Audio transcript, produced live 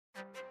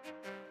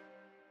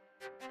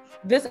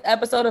This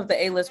episode of the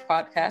A-List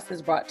podcast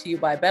is brought to you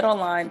by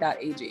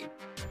betonline.ag.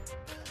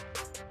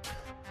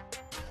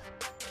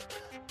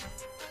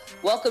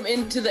 Welcome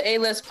into the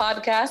A-List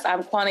podcast.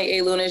 I'm Kwani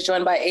A. Lunas,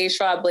 joined by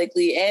Ashrod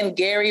Blakely and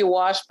Gary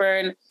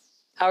Washburn.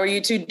 How are you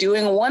two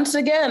doing once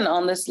again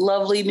on this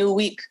lovely new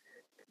week?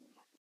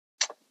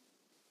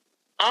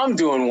 I'm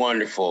doing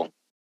wonderful.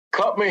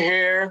 Cut my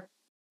hair,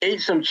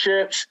 ate some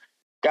chips,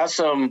 got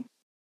some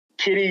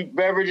kiddie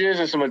beverages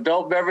and some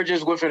adult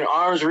beverages within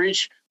arm's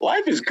reach.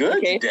 Life is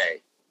good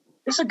today.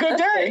 It's a good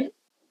day.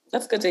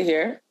 That's good to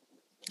hear.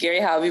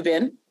 Gary, how have you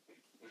been?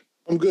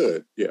 I'm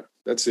good. Yeah,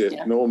 that's it.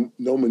 Yeah. No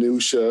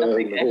minutia.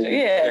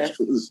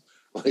 Extras.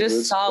 Like,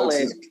 just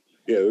solid.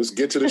 Let's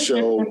get to the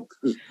show.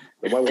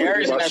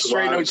 Gary's in that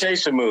straight no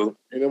chaser move.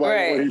 And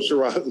nobody want to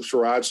hear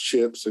Sherrod's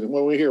chips. And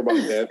nobody want to hear about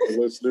that. The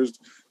listeners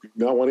do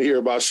not want to hear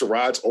about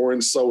Sherrod's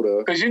orange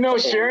soda. Because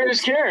sharing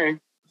is caring.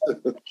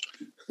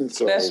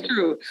 So, that's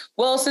true.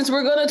 Well, since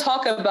we're going to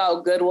talk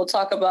about good, we'll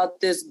talk about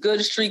this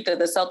good streak that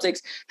the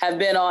Celtics have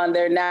been on.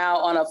 They're now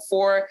on a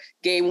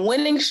 4-game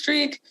winning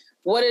streak.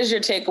 What is your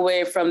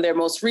takeaway from their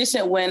most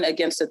recent win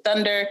against the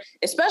Thunder?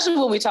 Especially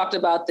when we talked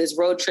about this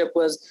road trip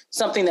was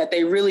something that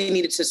they really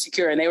needed to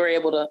secure, and they were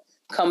able to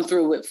come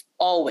through with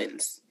all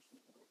wins.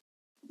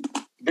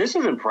 This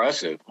is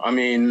impressive. I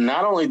mean,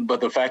 not only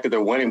but the fact that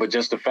they're winning, but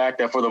just the fact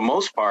that for the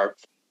most part,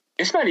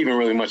 it's not even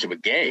really much of a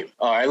game,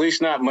 at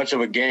least not much of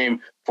a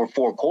game for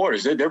 4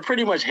 quarters. They're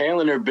pretty much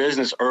handling their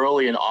business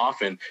early and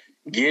often,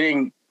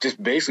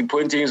 just basically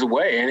putting teams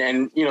away.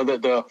 And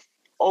the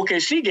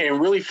OKC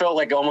game really felt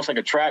like almost like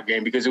a trap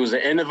game because it was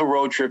the end of a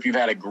road trip. You've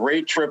had a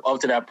great trip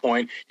up to that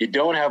point. You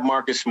don't have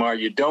Marcus Smart.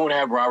 You don't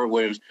have Robert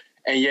Williams.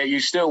 And yet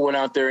you still went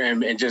out there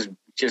and just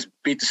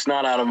beat the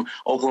snot out of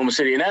Oklahoma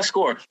City. And that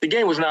score, the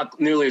game was not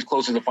nearly as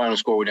close as the final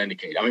score would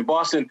indicate. I mean,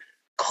 Boston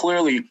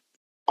clearly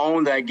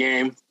owned that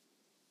game.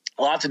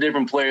 Lots of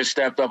different players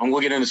stepped up, and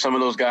we'll get into some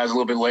of those guys a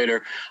little bit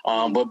later.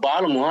 But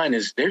bottom line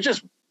is they're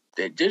just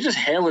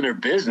handling their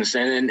business,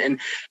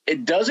 and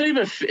it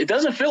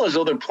doesn't feel as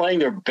though they're playing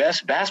their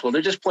best basketball.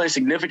 They're just playing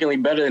significantly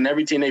better than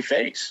every team they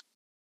face.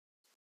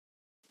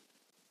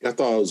 I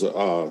thought it was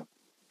a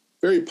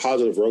very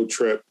positive road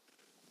trip.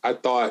 I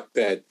thought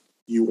that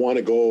you want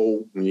to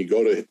go when you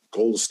go to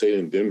Golden State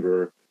and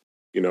Denver,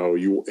 and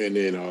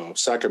then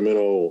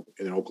Sacramento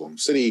and Oklahoma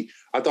City.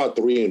 I thought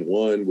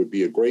 3-1 would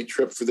be a great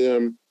trip for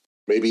them.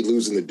 Maybe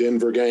losing the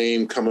Denver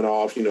game, coming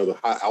off, the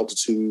high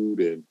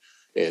altitude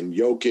and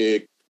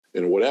Jokic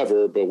and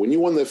whatever. But when you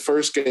won the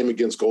first game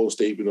against Golden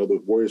State,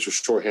 the Warriors were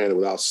shorthanded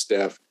without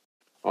Steph.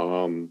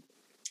 And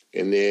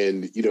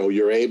then,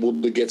 you're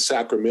able to get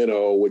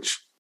Sacramento, which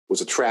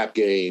was a trap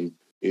game.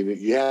 And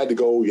you had to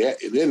go. And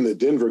then the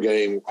Denver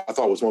game, I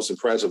thought was most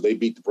impressive. They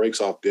beat the brakes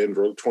off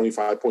Denver,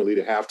 25-point lead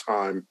at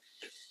halftime.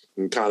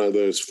 And kind of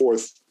this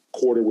fourth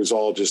quarter was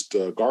all just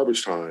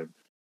garbage time.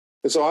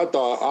 And so I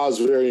thought I was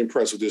very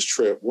impressed with this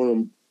trip. One of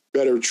the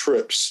better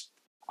trips,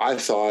 I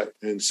thought,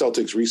 in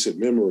Celtics' recent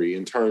memory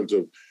in terms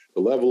of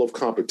the level of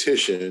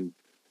competition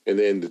and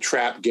then the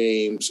trap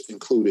games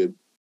included.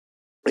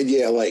 And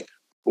like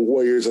the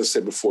Warriors, I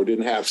said before,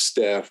 didn't have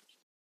Steph,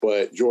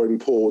 but Jordan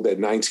Poole, that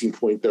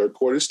 19-point third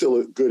quarter, is still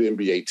a good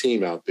NBA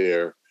team out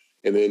there.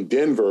 And then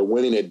Denver,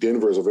 winning at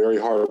Denver is a very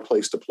hard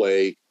place to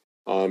play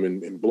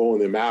and blowing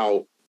them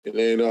out. And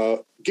then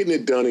getting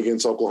it done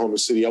against Oklahoma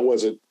City, I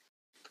wasn't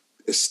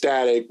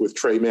ecstatic with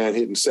Trey Mann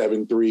hitting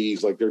 7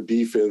 threes. Like their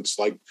defense,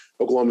 like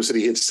Oklahoma City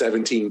hit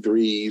 17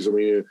 threes. I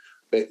mean,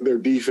 their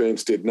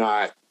defense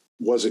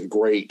wasn't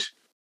great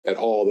at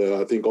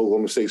all. I think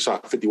Oklahoma State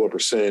shot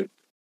 51%.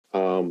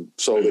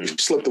 So they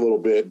slipped a little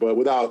bit, but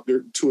without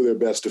 2 of their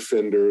best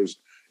defenders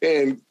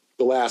and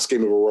the last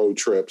game of a road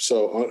trip.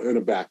 So in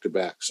a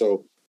back-to-back.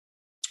 So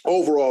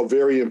overall,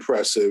 very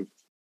impressive.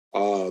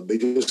 They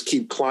just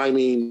keep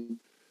climbing.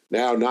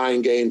 Now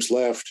 9 games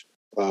left.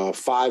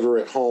 5 are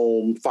at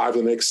home, 5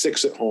 of the next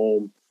 6 at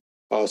home.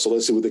 So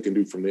let's see what they can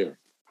do from there.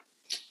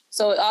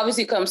 So it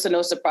obviously comes to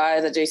no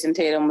surprise that Jason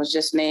Tatum was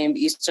just named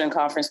Eastern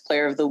Conference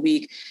Player of the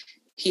Week.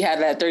 He had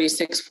that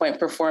 36-point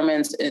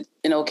performance in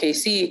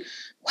OKC.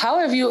 How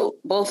have you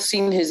both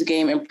seen his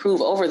game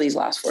improve over these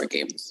last 4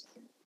 games?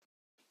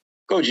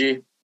 Go,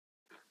 G.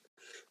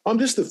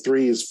 Just the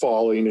 3 is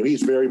falling.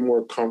 He's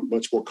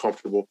much more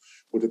comfortable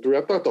with the 3.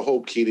 I thought the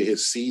whole key to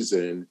his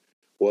season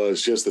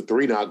was just the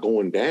 3 not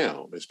going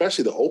down,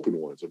 especially the open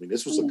ones. I mean,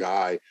 this was a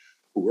guy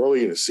who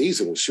early in the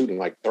season was shooting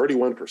like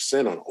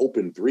 31% on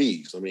open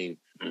threes. I mean,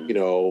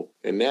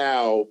 and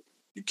now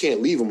you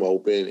can't leave him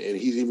open, and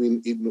he's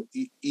even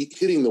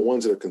hitting the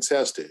ones that are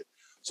contested.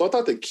 So I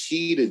thought the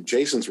key to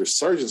Jason's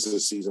resurgence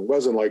this season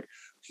wasn't like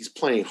he's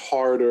playing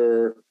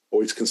harder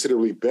or he's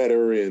considerably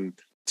better in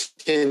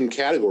 10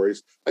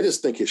 categories. I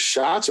just think his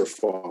shots are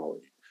falling.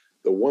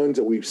 The ones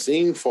that we've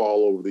seen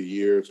fall over the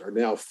years are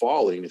now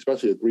falling,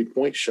 especially the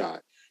 3-point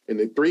shot. And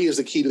the 3 is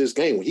the key to this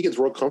game. When he gets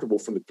real comfortable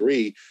from the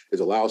 3, it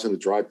allows him to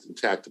drive,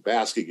 attack the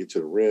basket, get to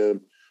the rim.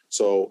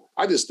 So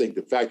I just think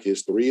the fact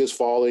his 3 is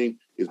falling,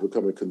 he's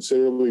becoming a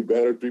considerably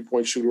better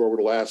 3-point shooter over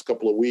the last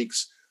couple of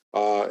weeks,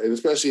 and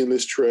especially in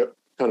this trip,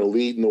 kind of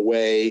leading the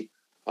way.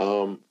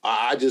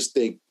 I just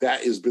think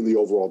that has been the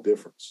overall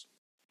difference.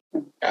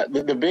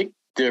 The big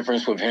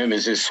difference with him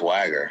is his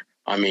swagger.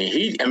 I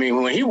mean,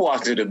 when he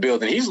walks into the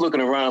building, he's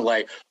looking around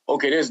like,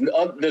 okay,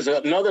 there's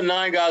another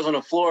 9 guys on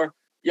the floor.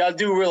 Y'all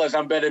do realize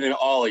I'm better than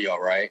all of y'all,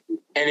 right?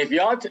 And if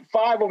y'all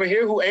 5 over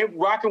here who ain't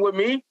rocking with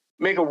me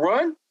make a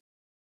run,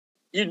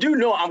 you do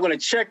know I'm going to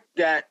check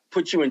that,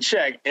 put you in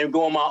check, and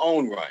go on my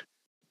own run.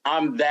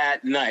 I'm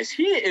that nice.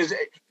 He is.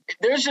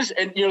 There's just,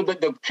 and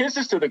the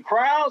kisses to the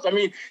crowds. I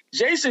mean,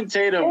 Jason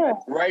Tatum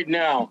right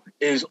now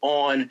is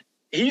on.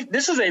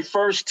 This is a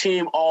first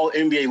team all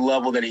NBA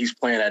level that he's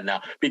playing at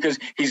now, because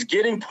he's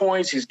getting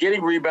points, he's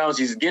getting rebounds,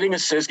 he's getting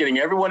assists, getting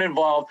everyone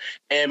involved.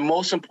 And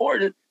most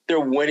important, they're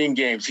winning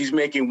games. He's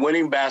making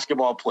winning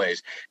basketball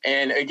plays.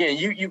 And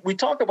again, we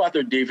talk about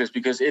their defense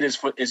because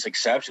it's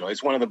exceptional.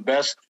 It's one of the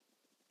best.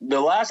 The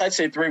last, I'd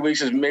say, 3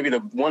 weeks is maybe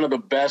one of the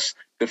best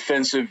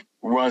defensive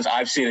runs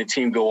I've seen a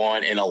team go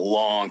on in a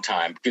long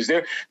time, because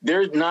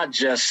they're not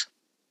just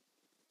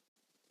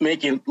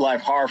making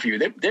life hard for you.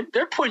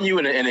 They're putting you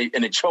in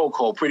a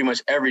chokehold pretty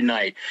much every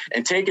night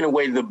and taking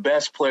away the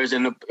best players.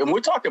 And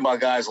we're talking about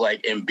guys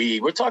like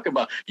Embiid. We're talking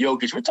about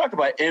Jokic. We're talking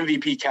about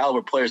MVP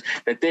caliber players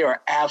that they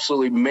are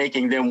absolutely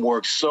making them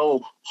work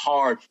so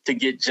hard to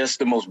get just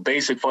the most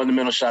basic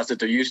fundamental shots that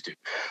they're used to.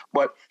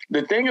 But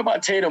the thing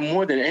about Tatum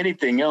more than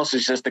anything else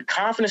is just the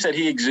confidence that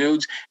he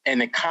exudes and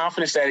the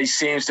confidence that he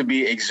seems to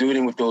be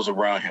exuding with those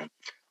around him.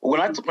 When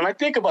I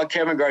think about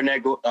Kevin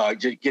Garnett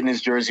getting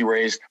his jersey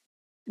raised,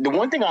 the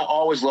one thing I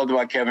always loved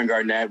about Kevin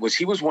Garnett was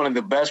he was one of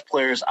the best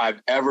players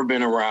I've ever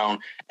been around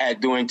at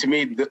doing, to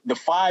me, the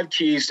 5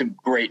 keys to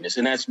greatness,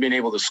 and that's being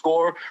able to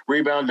score,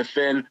 rebound,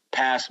 defend,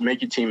 pass,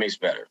 make your teammates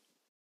better.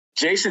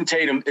 Jason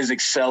Tatum is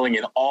excelling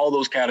in all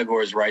those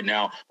categories right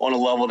now on a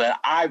level that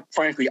I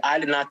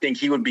did not think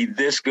he would be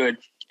this good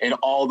in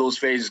all those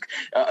phases.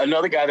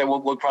 Another guy that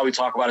we'll probably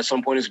talk about at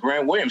some point is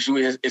Grant Williams, who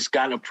has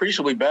gotten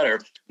appreciably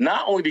better,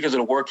 not only because of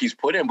the work he's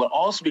put in, but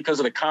also because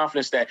of the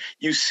confidence that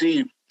you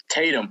see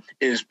Tatum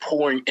is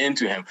pouring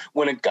into him.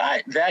 When a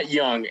guy that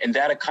young and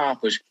that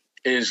accomplished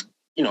is,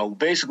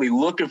 basically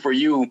looking for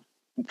you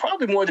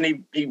probably more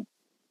than he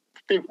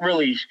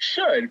really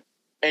should,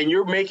 and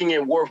you're making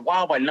it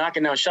worthwhile by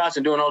knocking down shots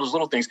and doing all those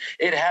little things,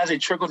 it has a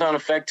trickle-down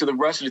effect to the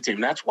rest of the team.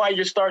 That's why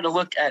you're starting to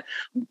look at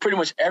pretty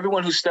much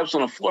everyone who steps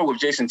on the floor with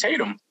Jason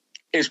Tatum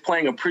is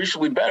playing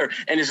appreciably better.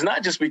 And it's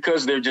not just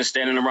because they're just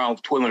standing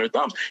around twiddling their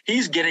thumbs.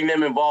 He's getting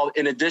them involved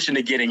in addition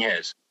to getting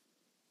his.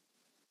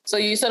 So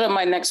you set up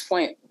my next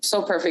point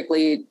so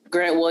perfectly.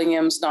 Grant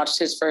Williams notched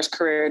his first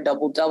career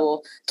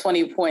double-double,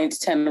 20 points,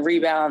 10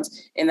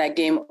 rebounds in that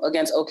game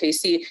against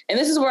OKC. And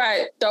this is where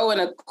I throw in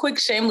a quick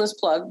shameless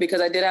plug, because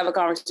I did have a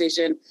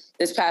conversation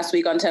this past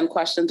week on 10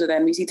 Questions with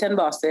NBC 10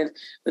 Boston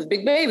with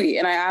Big Baby.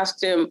 And I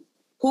asked him,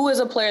 who is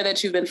a player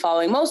that you've been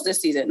following most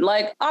this season?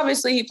 Like,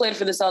 obviously he played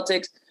for the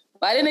Celtics,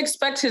 but I didn't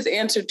expect his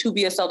answer to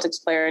be a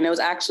Celtics player. And it was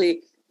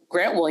actually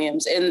Grant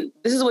Williams. And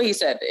this is what he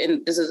said,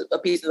 and this is a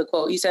piece of the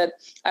quote. He said,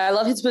 "I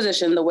love his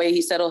position, the way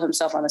he settled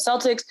himself on the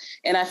Celtics.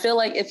 And I feel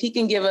like if he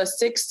can give us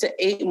 6 to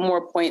 8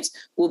 more points,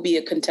 we'll be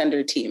a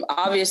contender team."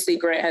 Obviously,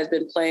 Grant has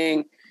been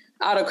playing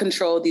out of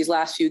control these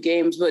last few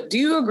games. But do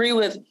you agree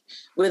with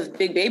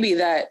Big Baby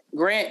that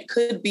Grant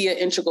could be an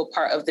integral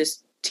part of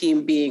this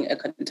team being a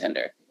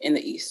contender in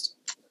the East?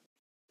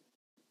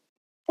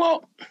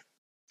 Well,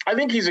 I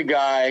think he's a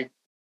guy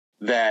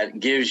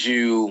that gives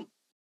you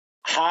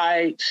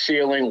high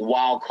ceiling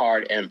wild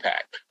card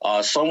impact.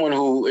 Someone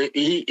who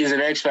he is an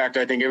X factor,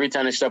 I think, every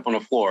time they step on the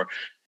floor.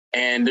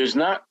 And there's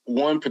not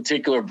one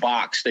particular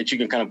box that you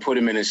can kind of put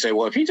him in and say,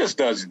 well, if he just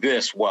does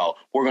this well,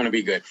 we're going to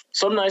be good.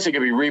 Some nights it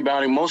could be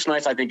rebounding. Most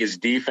nights I think it's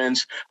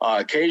defense.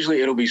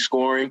 Occasionally it'll be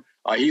scoring.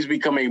 He's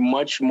become a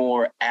much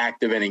more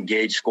active and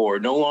engaged scorer.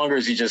 No longer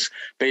is he just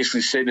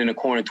basically sitting in the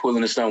corner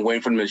twiddling his thumb,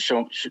 waiting for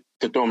him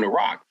to throw him the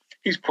rock.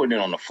 He's putting it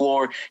on the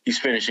floor. He's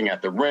finishing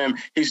at the rim.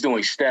 He's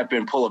doing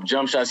step-in, pull-up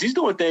jump shots. He's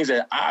doing things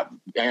that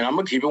I'm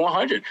going to keep it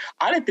 100.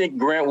 I didn't think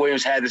Grant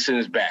Williams had this in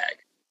his bag.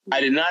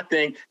 I did not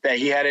think that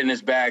he had it in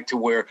his bag to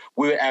where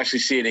we would actually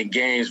see it in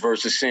games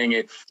versus seeing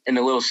it in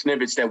the little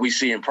snippets that we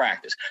see in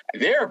practice.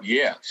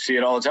 See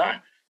it all the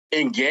time.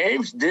 In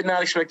games, did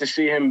not expect to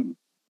see him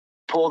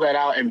pull that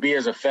out and be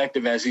as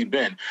effective as he's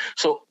been.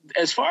 So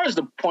as far as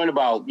the point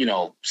about,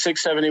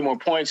 6, 7, 8 more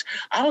points,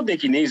 I don't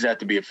think he needs that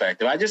to be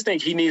effective. I just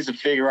think he needs to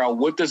figure out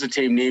what does the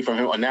team need from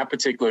him on that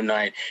particular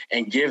night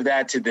and give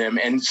that to them.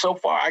 And so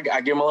far,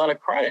 I give him a lot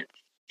of credit.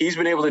 He's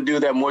been able to do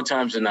that more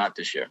times than not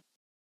this year.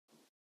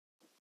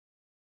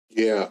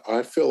 Yeah,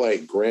 I feel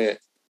like Grant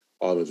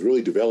has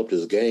really developed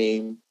his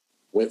game,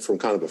 went from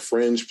kind of a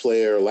fringe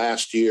player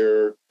last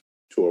year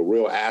to a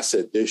real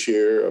asset this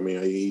year. I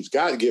mean, he's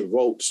got to get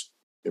votes,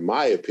 in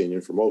my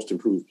opinion, for most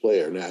improved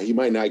player. Now, he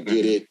might not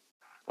get it.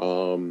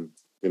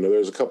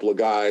 There's a couple of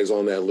guys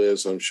on that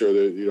list. I'm sure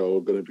that,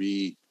 going to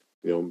be,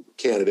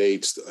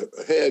 candidates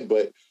ahead,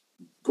 but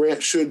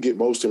Grant should get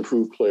most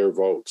improved player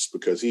votes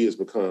because he has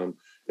become,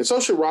 and so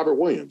should Robert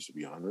Williams, to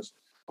be honest.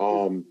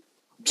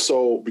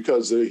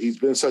 Because he's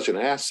been such an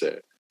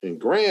asset.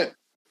 And Grant,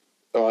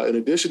 in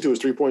addition to his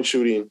three-point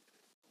shooting,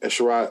 as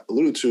Sherrod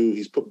alluded to,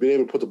 he's been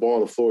able to put the ball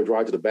on the floor,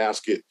 drive to the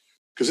basket,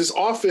 because his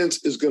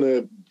offense is going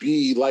to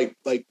be like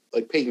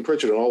Peyton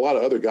Pritchard and a lot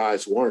of other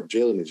guys who aren't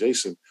Jalen and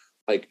Jason.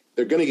 Like,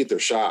 they're going to get their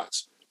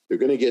shots. They're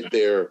going to get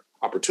their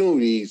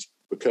opportunities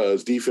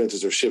because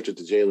defenses are shifted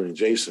to Jalen and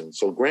Jason.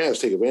 So Grant has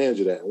to take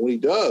advantage of that. And when he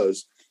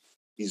does,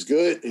 he's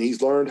good, and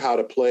he's learned how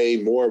to play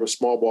more of a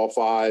small ball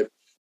five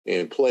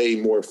and play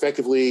more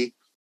effectively,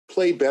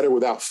 play better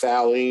without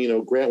fouling. You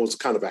know, Grant was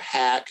kind of a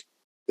hack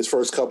his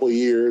first couple of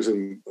years,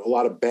 and a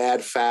lot of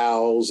bad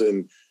fouls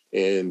and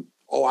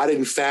oh, I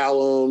didn't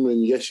foul him,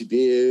 and yes, you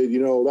did, you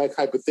know, that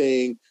type of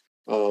thing.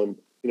 You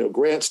know,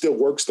 Grant still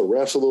works the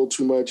refs a little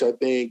too much, I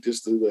think.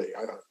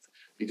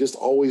 He just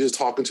always is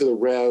talking to the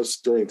refs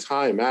during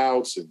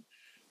timeouts and,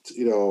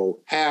 you know,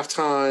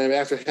 halftime,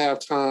 after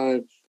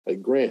halftime.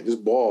 Like, Grant,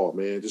 just ball,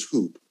 man, just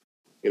hoop.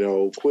 You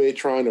know, quit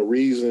trying to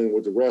reason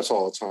with the refs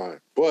all the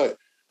time. But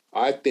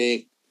I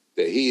think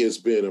that he has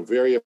been a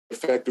very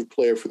effective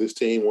player for this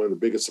team, one of the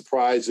biggest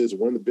surprises,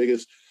 one of the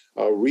biggest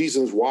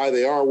reasons why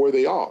they are where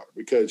they are,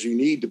 because you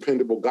need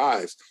dependable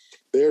guys.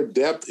 Their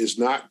depth is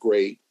not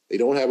great. They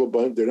don't have a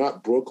bunch. They're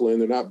not Brooklyn.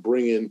 They're not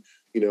bringing,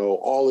 you know,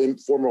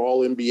 former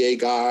All-NBA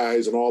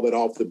guys and all that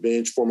off the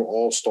bench, former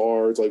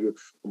All-Stars like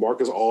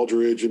Marcus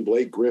Aldridge and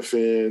Blake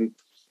Griffin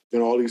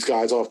and all these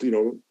guys off, you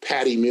know,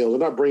 Patty Mills.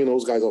 They're not bringing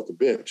those guys off the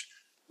bench.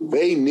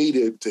 They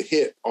needed to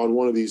hit on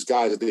one of these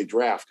guys that they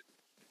drafted.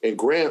 And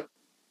Grant,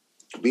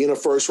 being a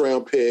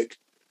first-round pick,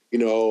 you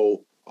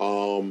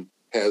know,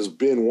 has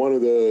been one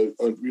of the,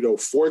 you know,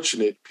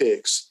 fortunate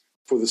picks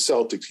for the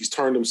Celtics. He's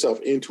turned himself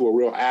into a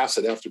real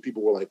asset after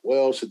people were like,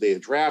 well, should they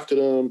have drafted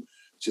him?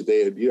 Should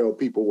they have, you know,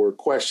 people were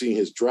questioning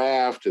his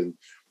draft. And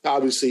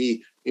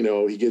obviously, you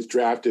know, he gets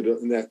drafted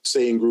in that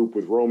same group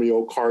with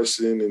Romeo,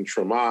 Carson, and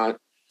Tremont.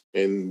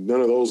 And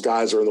none of those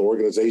guys are in the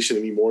organization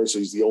anymore, so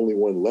he's the only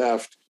one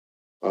left.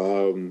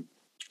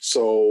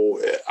 So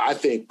I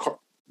think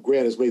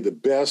Grant has made the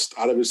best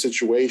out of his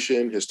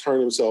situation, has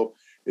turned himself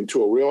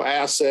into a real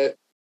asset.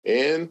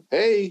 And,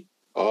 hey,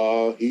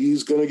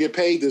 he's going to get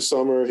paid this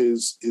summer.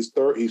 He's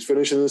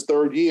finishing his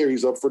third year.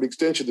 He's up for the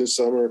extension this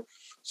summer.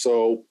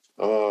 So,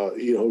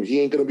 you know, he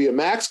ain't going to be a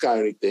max guy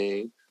or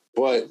anything,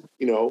 but,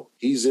 you know,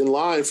 he's in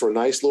line for a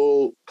nice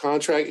little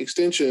contract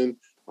extension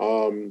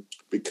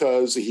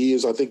because he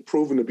is, I think,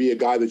 proven to be a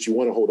guy that you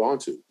want to hold on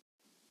to.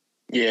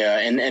 Yeah,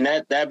 and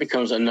that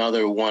becomes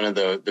another one of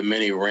the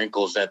many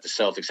wrinkles that the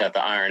Celtics have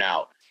to iron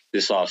out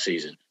this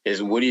offseason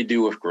is what do you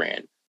do with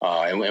Grant?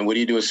 And what do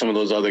you do with some of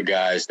those other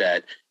guys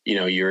that, you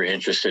know, you're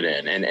interested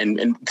in?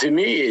 And to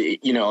me,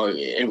 you know,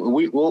 and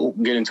we'll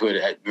get into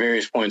it at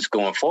various points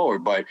going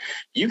forward, but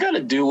you got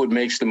to do what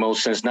makes the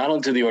most sense, not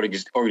only to the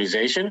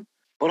organization,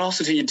 but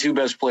also to your two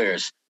best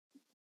players.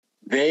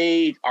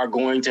 They are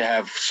going to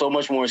have so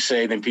much more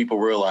say than people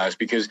realize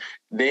because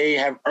they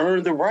have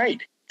earned the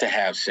right to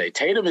have say.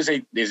 Tatum is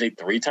a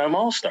three-time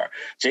All-Star.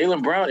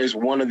 Jaylen Brown is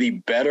one of the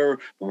better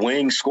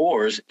wing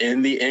scorers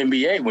in the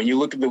NBA. When you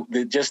look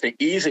at just the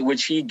ease at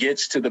which he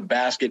gets to the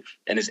basket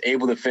and is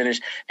able to finish,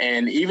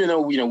 and even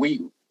though, you know,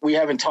 we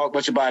haven't talked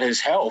much about his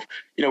health,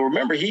 you know,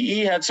 remember he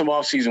had some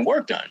off-season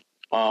work done.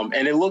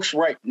 And it looks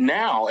right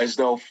now as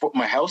though from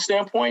a health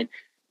standpoint,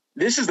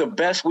 this is the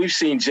best we've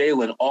seen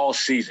Jaylen all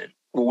season,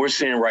 what we're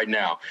seeing right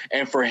now.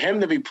 And for him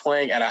to be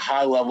playing at a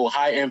high level,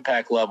 high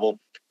impact level,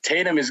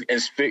 Tatum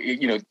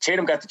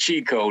Tatum got the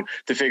cheat code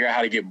to figure out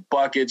how to get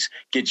buckets,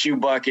 get you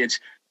buckets,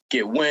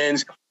 get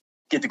wins,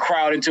 get the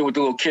crowd into it with the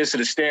little kiss of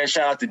the stand.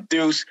 Shout out to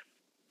Deuce.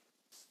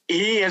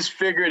 He has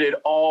figured it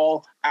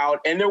all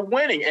out, and they're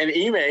winning. And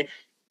Ime,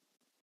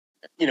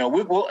 you know,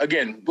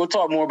 we'll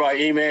talk more about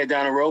Ime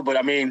down the road, but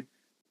I mean,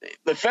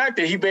 the fact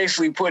that he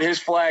basically put his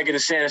flag in the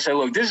sand and said,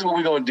 look, this is what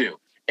we're going to do.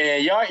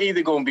 And y'all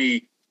either going to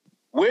be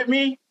with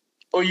me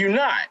or you're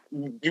not.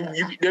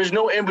 There's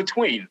no in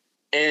between.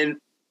 And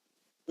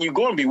you're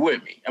going to be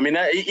with me. I mean,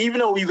 even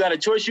though you got a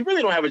choice, you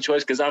really don't have a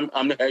choice because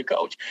I'm the head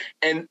coach.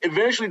 And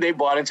eventually they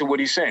bought into what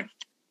he's saying.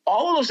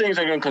 All of those things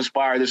are going to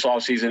conspire this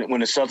offseason when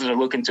the Celtics are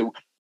looking to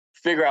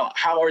figure out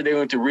how are they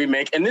going to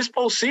remake. And this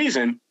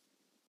postseason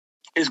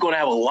is going to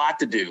have a lot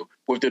to do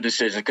with their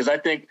decision because I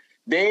think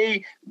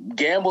they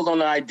gambled on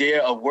the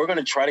idea of we're going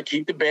to try to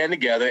keep the band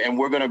together and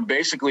we're going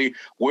to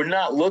we're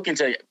not looking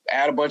to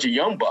add a bunch of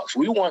young bucks.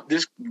 We want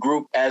this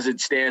group as it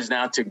stands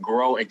now to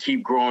grow and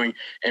keep growing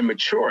and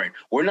maturing.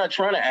 We're not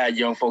trying to add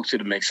young folks to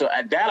the mix. So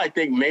that I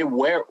think may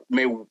work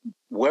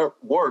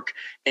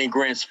in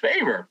Grant's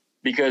favor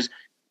because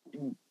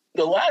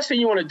the last thing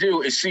you want to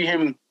do is see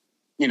him,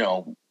 you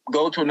know,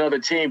 go to another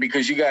team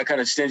because you got kind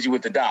of stingy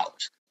with the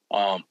dollars.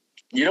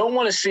 You don't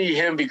want to see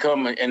him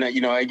become, and,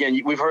 you know,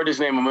 again, we've heard his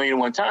name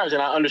 1,000,001 times,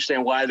 and I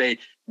understand why they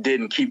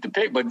didn't keep the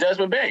pick, but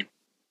Desmond Bane,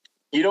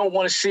 you don't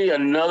want to see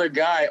another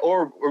guy,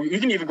 or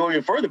you can even go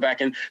even further back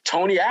in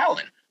Tony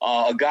Allen,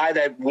 a guy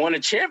that won a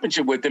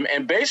championship with him,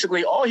 and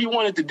basically all he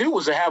wanted to do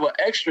was to have an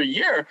extra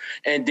year,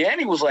 and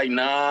Danny was like,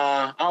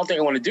 nah, I don't think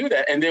I want to do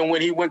that. And then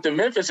when he went to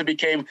Memphis and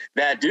became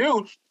that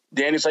dude,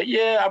 Danny's like,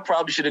 yeah, I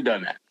probably should have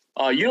done that.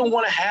 You don't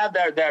want to have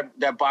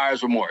that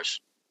buyer's remorse.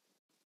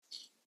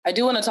 I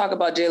do want to talk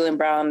about Jaylen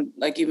Brown.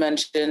 Like you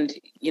mentioned,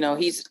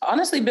 he's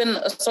honestly been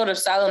a sort of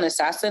silent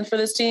assassin for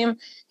this team.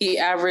 He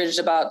averaged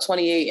about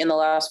 28 in the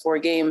last 4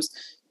 games.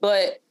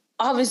 But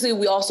obviously,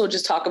 we also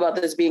just talk about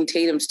this being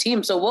Tatum's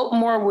team. So what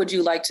more would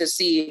you like to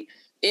see,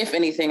 if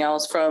anything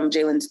else, from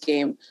Jaylen's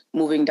game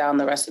moving down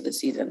the rest of the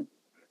season?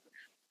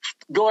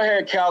 Go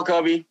ahead, Cal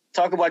Cubby.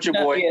 Talk about your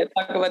boy. Yeah,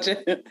 talk about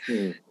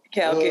your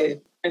Cal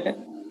kid.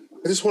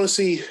 I just want to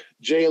see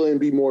Jaylen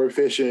be more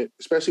efficient,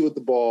 especially with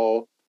the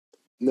ball.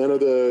 None of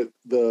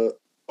the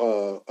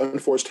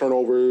unforced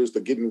turnovers,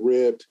 the getting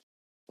ripped.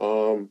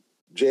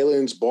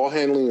 Jaylen's ball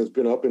handling has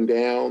been up and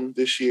down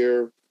this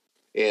year,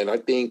 and I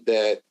think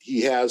that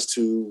he has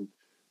to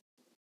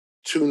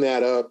tune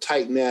that up,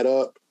 tighten that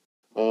up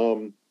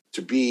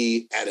to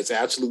be at its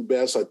absolute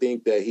best. I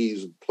think that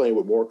he's playing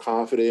with more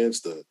confidence.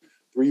 The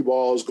 3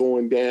 balls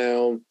going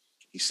down.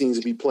 He seems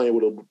to be playing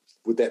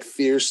with that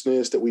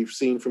fierceness that we've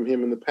seen from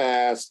him in the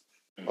past,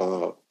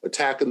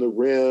 attacking the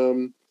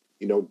rim,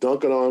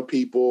 dunking on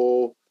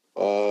people,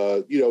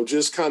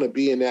 just kind of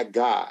being that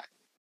guy.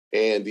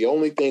 And the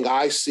only thing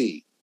I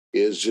see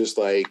is just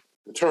like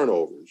the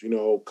turnovers,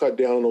 cut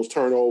down on those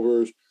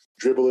turnovers,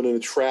 dribbling into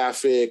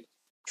traffic,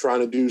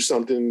 trying to do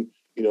something,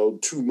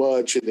 too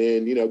much. And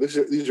then,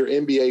 these are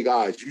NBA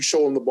guys. You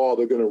show them the ball,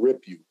 they're going to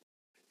rip you.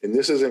 And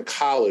this isn't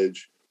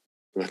college.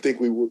 And I think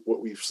what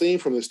we've seen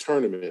from this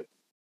tournament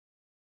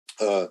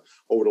over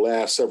the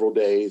last several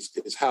days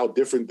is how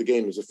different the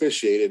game is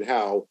officiated,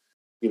 how,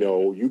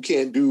 you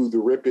can't do the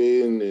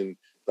ripping and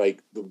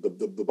like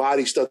the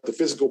body stuff, the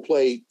physical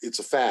play, it's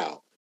a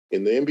foul.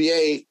 In the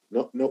NBA,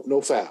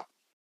 no foul.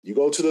 You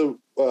go to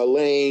the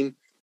lane,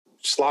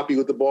 sloppy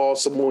with the ball,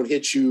 someone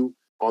hits you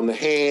on the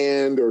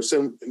hand or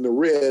in the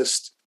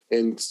wrist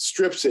and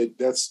strips it,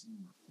 that's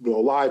a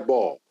live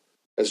ball.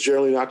 That's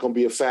generally not going to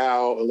be a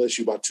foul unless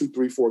you're about 2,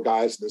 3, 4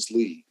 guys in this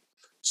league.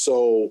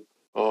 So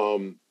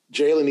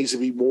Jaylen needs to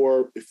be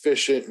more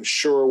efficient and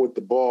sure with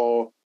the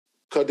ball,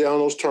 cut down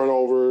those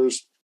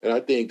turnovers, and I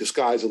think the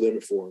sky's the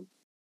limit for him.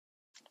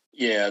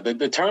 Yeah,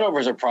 the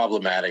turnovers are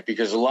problematic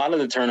because a lot of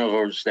the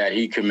turnovers that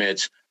he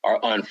commits are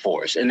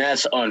unforced, and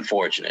that's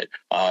unfortunate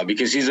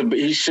because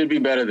he should be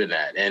better than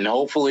that, and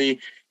hopefully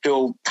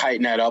he'll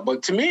tighten that up.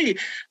 But to me,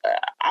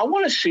 I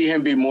want to see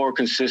him be more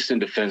consistent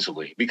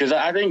defensively because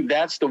I think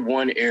that's the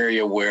one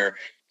area where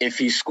if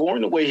he's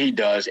scoring the way he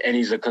does and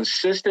he's a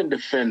consistent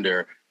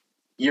defender,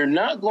 you're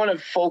not going to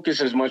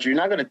focus as much. You're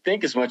not going to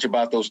think as much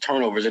about those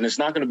turnovers, and it's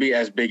not going to be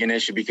as big an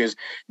issue because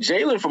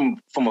Jaylen,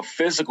 from a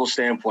physical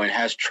standpoint,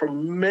 has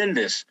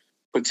tremendous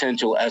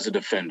potential as a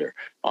defender,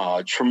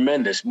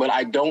 tremendous. But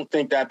I don't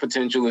think that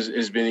potential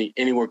is being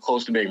anywhere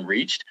close to being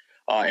reached,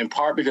 in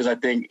part because I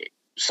think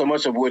so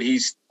much of what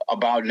he's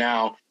about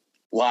now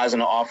lies on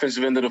the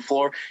offensive end of the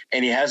floor,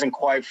 and he hasn't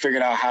quite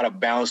figured out how to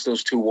balance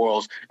those two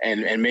worlds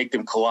and make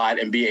them collide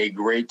and be a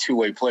great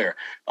two-way player.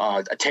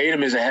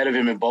 Tatum is ahead of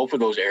him in both of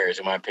those areas,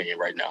 in my opinion,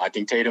 right now. I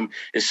think Tatum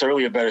is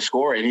certainly a better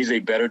scorer, and he's a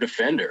better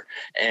defender.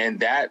 And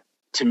that,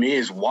 to me,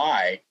 is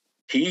why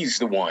he's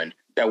the one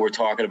that we're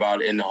talking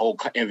about in the whole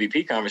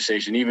MVP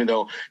conversation, even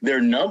though their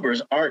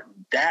numbers aren't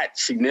that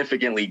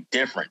significantly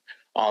different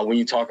when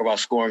you talk about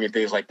scoring and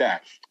things like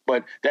that.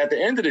 But at the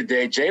end of the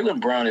day,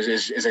 Jaylen Brown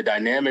is a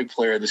dynamic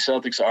player. The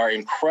Celtics are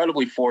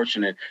incredibly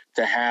fortunate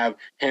to have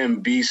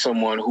him be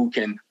someone who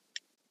can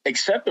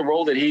accept the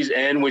role that he's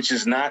in, which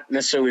is not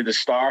necessarily the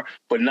star,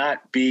 but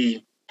not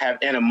have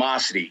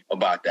animosity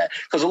about that.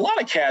 Because a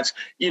lot of cats,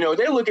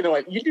 they're looking at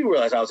like, you do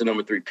realize I was a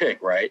number 3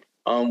 pick, right?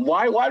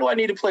 Why do I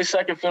need to play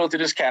second fiddle to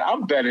this cat?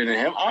 I'm better than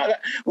him.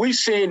 We've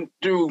seen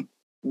through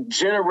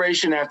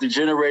generation after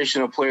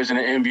generation of players in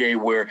the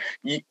NBA where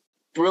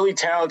really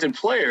talented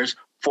players,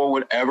 for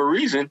whatever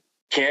reason,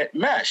 can't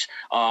mesh.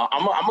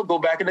 I'm going to go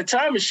back in the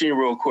time machine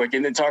real quick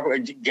and then talk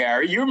about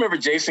Gary. You remember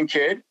Jason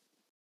Kidd,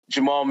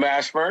 Jamal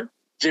Mashburn,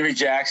 Jimmy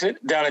Jackson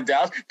down in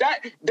Dallas?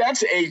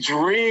 That's a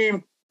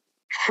dream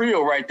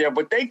trio right there,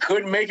 but they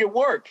couldn't make it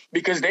work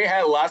because they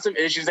had lots of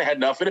issues. They had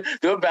nothing to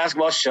do with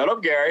basketball. Shut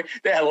up, Gary.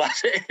 They had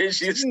lots of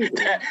issues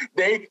that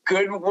they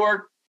couldn't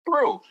work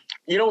through.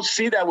 You don't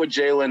see that with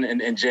Jaylen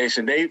and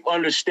Jason. They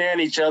understand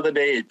each other.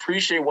 They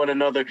appreciate one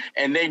another,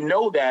 and they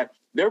know that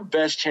their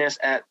best chance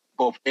at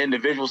both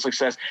individual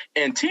success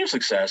and team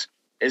success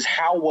is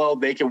how well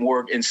they can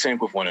work in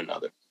sync with one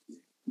another.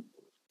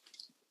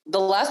 The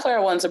last player I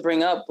wanted to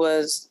bring up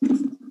was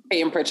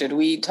Peyton Pritchard.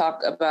 We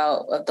talked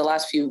about the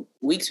last few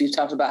weeks, we've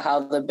talked about how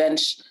the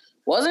bench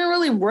wasn't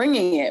really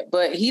bringing it,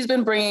 but he's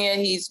been bringing it.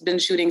 He's been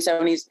shooting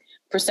 70%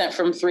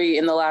 from 3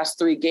 in the last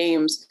 3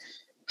 games.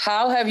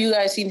 How have you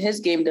guys seen his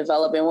game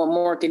develop, and what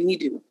more can he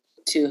do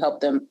to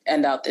help them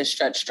end out this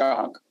stretch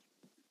strong?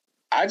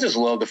 I just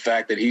love the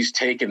fact that he's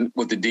taken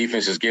what the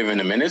defense has given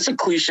him. And it's a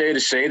cliche to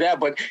say that,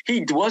 but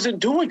he wasn't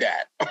doing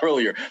that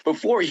earlier.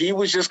 Before, he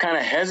was just kind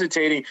of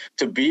hesitating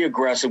to be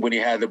aggressive when he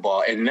had the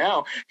ball. And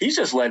now he's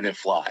just letting it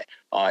fly.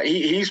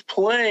 He's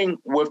playing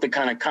with the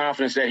kind of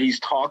confidence that he's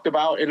talked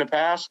about in the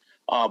past,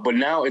 but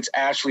now it's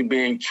actually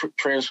being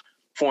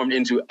transformed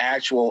into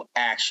actual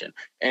action.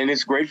 And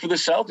it's great for the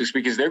Celtics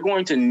because they're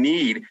going to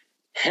need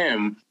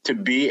him to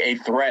be a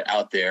threat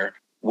out there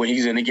when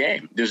he's in the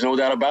game. There's no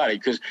doubt about it,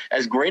 because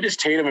as great as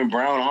Tatum and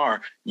Brown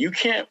are, you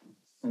can't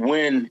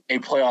win a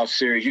playoff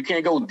series. You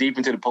can't go deep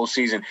into the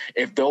postseason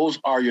if those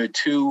are your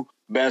two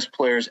best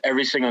players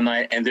every single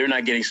night and they're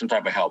not getting some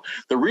type of help.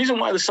 The reason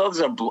why the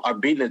Celtics are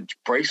beating the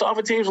brakes off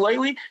of teams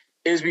lately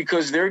is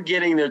because they're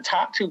getting their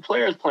top two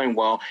players playing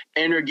well,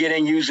 and they're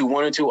getting usually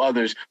one or two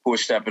others who are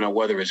stepping up,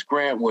 whether it's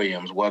Grant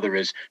Williams, whether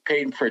it's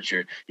Peyton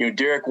Pritchard,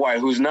 Derek White,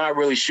 who's not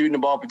really shooting the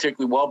ball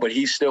particularly well, but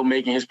he's still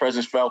making his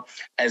presence felt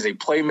as a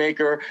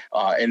playmaker,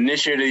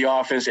 initiator of the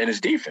offense and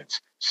his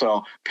defense.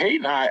 So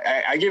Peyton,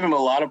 I give him a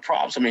lot of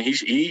props. I mean,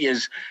 he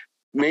is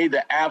made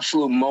the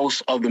absolute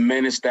most of the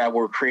minutes that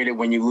were created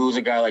when you lose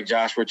a guy like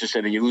Josh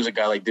Richardson and you lose a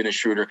guy like Dennis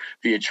Schroeder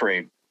via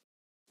trade.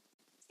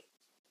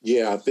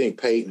 Yeah, I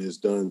think Peyton has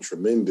done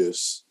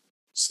tremendous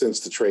since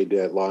the trade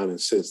deadline and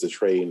since the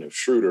trading of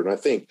Schroeder. And I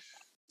think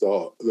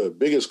the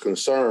biggest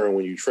concern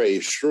when you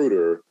trade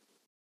Schroeder,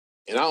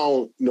 and I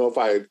don't know if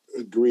I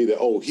agree that,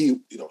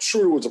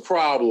 Schroeder was a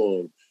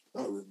problem.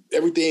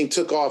 Everything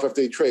took off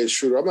after they traded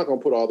Schroeder. I'm not going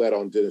to put all that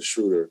on Dennis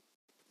Schroeder,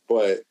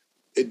 but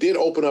it did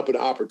open up an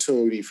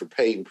opportunity for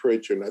Peyton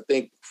Pritchard. And I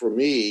think for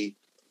me,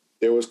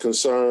 there was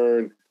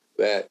concern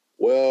that,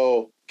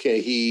 can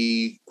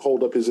he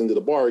hold up his end of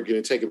the bargain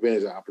and take advantage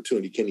of the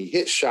opportunity? Can he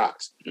hit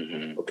shots?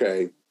 Mm-hmm.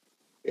 Okay.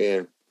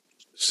 And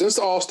since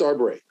the All-Star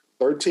break,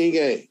 13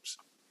 games,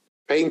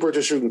 Peyton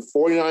Pritchard shooting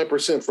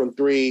 49% from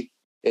three,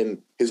 and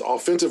his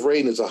offensive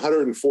rating is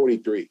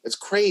 143. That's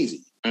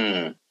crazy.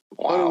 Wow.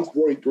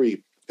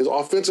 143. His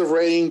offensive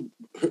rating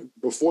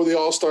before the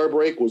All-Star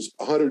break was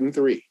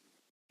 103.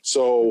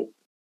 So,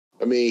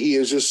 I mean, he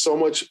is just so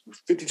much,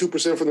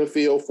 52% from the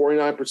field,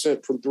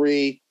 49% from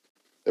three.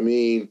 I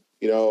mean,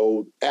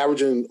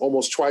 averaging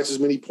almost twice as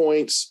many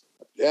points,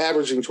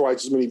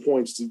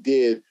 as he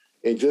did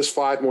in just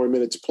 5 more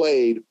minutes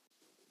played.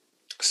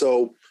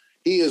 So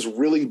he has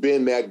really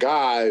been that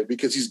guy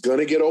because he's going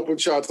to get open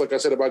shots. Like I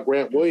said about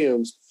Grant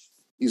Williams,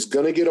 he's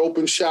going to get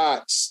open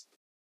shots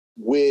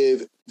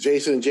with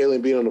Jason and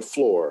Jalen being on the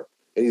floor,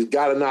 and he's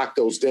got to knock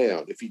those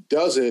down. If he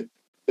doesn't,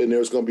 then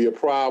there's going to be a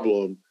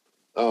problem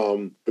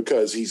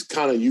because he's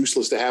kind of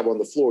useless to have on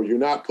the floor. You're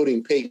not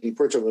putting Peyton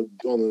Pritchard on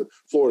the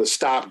floor to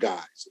stop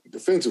guys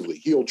defensively.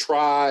 He'll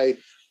try.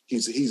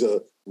 He's a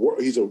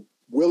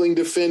willing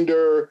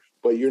defender,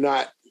 but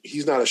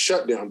he's not a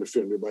shutdown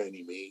defender by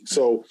any means.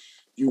 So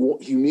you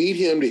need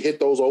him to hit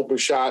those open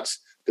shots,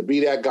 to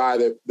be that guy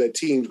that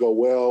teams go,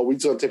 we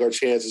just got to take our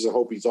chances and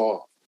hope he's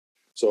off.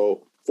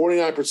 So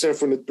 49%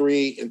 from the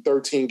three in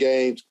 13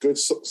 games, good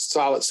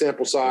solid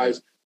sample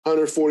size,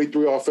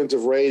 143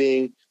 offensive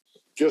rating,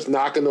 just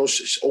knocking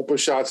those open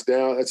shots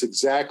down. That's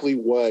exactly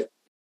what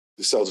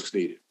the Celtics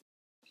needed.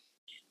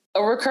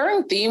 A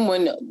recurring theme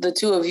when the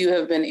two of you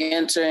have been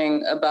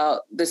answering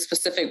about the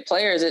specific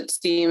players, it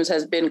seems,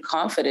 has been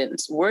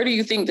confidence. Where do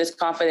you think this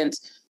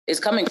confidence is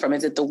coming from?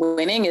 Is it the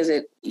winning? Is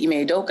it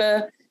Ime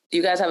Udoka? Do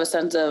you guys have a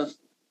sense of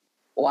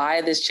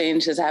why this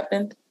change has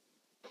happened?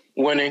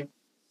 Winning.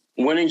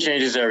 Winning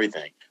changes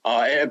everything.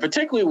 And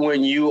particularly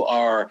when you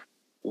are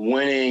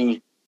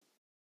winning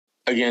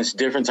against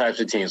different types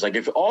of teams. Like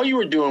if all you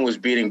were doing was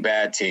beating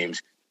bad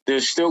teams,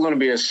 there's still going to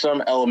be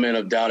some element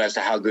of doubt as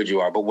to how good you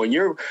are. But when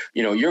you're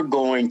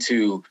going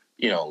to,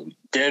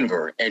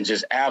 Denver and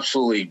just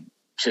absolutely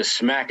just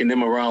smacking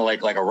them around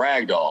like a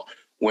rag doll,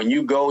 when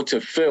you go to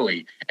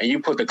Philly and you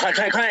put the clank,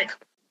 clank, clank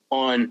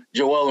on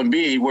Joel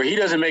Embiid, where he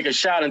doesn't make a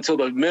shot until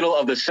the middle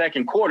of the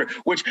second quarter,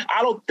 which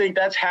I don't think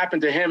that's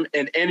happened to him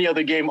in any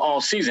other game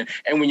all season.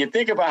 And when you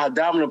think about how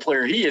dominant a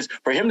player he is,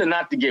 for him to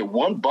not to get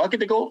one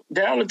bucket to go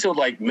down until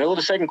like middle of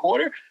the second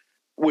quarter,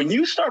 when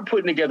you start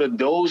putting together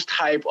those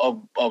type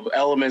of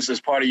elements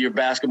as part of your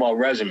basketball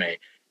resume,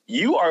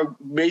 you are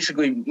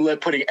basically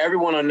putting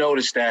everyone on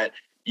notice that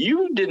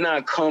you did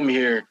not come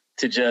here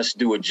to just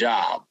do a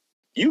job.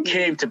 You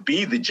came to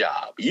be the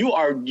job. You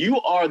are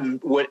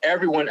what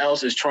everyone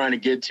else is trying to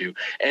get to.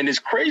 And it's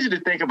crazy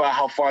to think about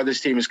how far this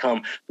team has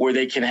come where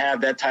they can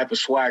have that type of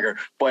swagger.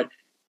 But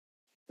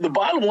the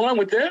bottom line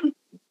with them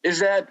is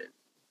that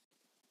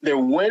they're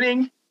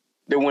winning.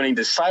 They're winning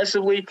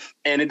decisively.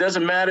 And it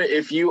doesn't matter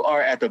if you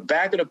are at the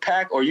back of the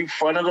pack or you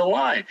front of the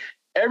line.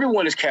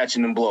 Everyone is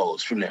catching them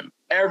blows from them.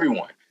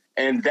 Everyone.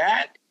 And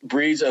that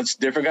breeds a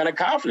different kind of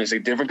confidence, a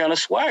different kind of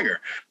swagger.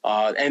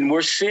 And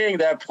we're seeing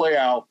that play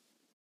out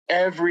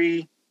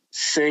every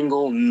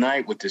single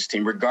night with this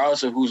team,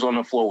 regardless of who's on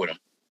the floor with them.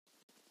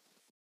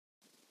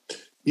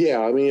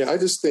 Yeah, I mean, I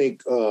just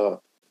think,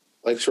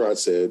 like Sherrod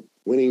said,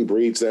 winning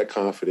breeds that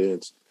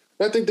confidence.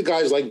 And I think the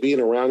guys like being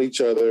around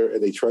each other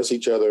and they trust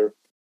each other.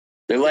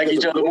 They like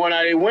each other more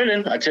now they're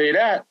winning, I tell you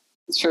that.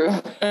 It's true.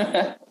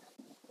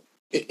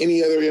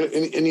 Any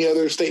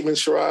other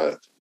statements, Sherrod?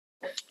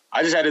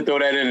 I just had to throw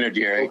that in there,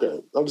 Jerry.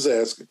 Okay, I'm just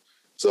asking.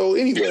 So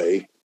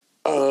anyway,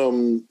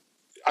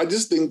 I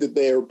just think that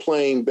they're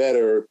playing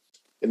better,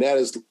 and that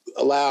has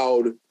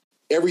allowed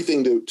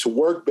everything to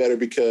work better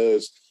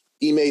because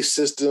Ime's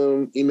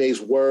system,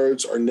 Ime's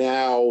words are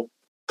now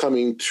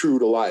coming true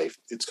to life.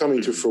 It's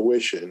coming to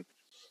fruition.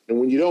 And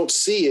when you don't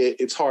see it,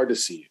 it's hard to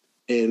see it.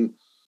 And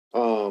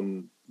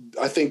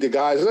I think the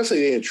guys, let's say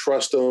they didn't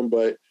trust them,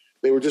 but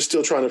they were just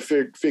still trying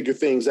to figure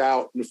things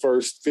out in the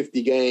first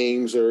 50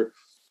 games or,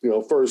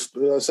 first,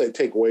 let's say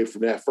take away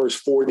from that, first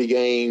 40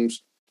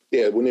 games.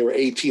 Yeah, when they were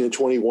 18 and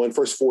 21,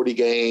 first 40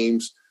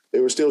 games, they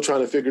were still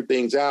trying to figure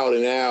things out.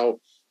 And now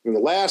in the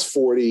last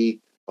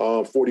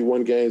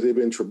 41 games, they've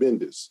been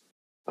tremendous.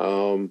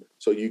 So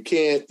you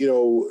can't,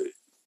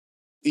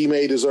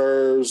 Ime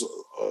deserves,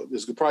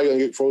 is probably going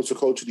to get votes for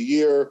Coach of the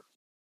Year.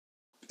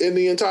 And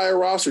the entire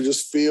roster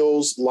just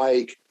feels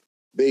like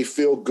they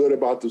feel good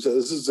about themselves.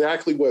 This is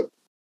exactly what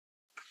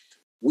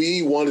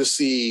we want to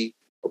see,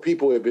 or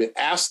people have been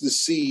asked to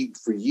see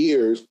for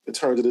years in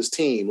terms of this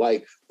team.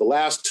 Like the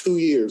last 2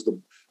 years,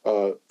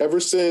 ever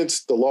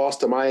since the loss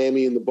to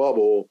Miami in the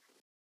bubble,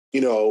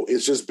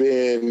 it's just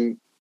been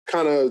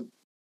kind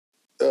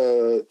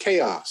of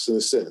chaos in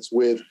a sense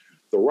with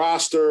the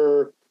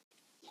roster,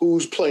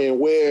 who's playing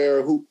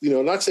where,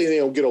 not saying they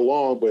don't get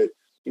along, but,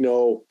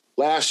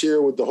 last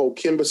year with the whole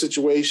Kimba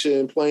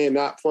situation, playing,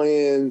 not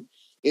playing,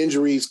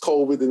 injuries,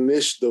 COVID, and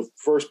the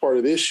first part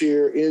of this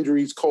year,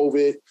 injuries,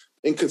 COVID,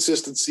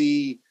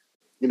 inconsistency,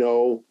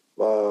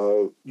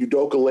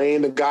 Udoka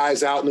laying the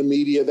guys out in the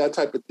media, that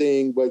type of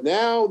thing. But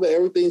now that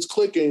everything's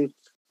clicking,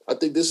 I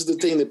think this is the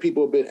thing that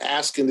people have been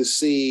asking to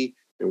see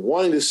and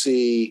wanting to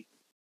see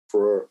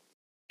for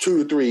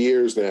 2 to 3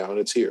 years now, and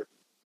it's here.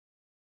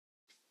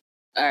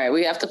 All right,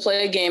 we have to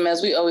play a game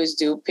as we always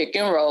do, pick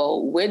and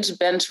roll. Which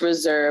bench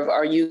reserve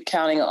are you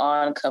counting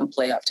on come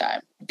playoff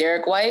time?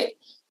 Derek White,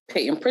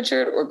 Peyton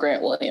Pritchard, or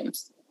Grant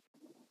Williams?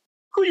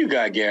 Who you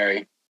got,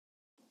 Gary?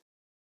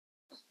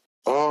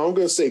 I'm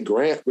going to say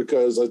Grant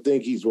because I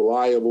think he's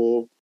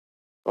reliable,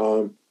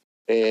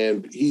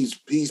 and he's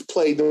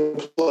played in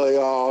the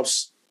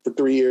playoffs for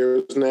 3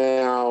 years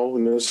now,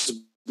 and this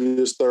is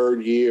his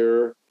third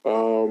year.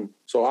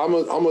 So I'm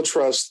a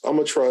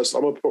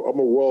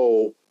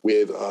roll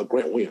with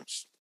Grant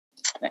Williams.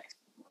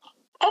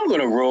 I'm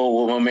going to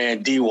roll with my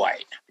man D.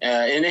 White,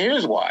 and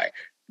here's why.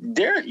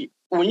 Derek,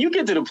 when you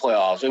get to the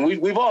playoffs, and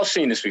we've all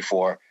seen this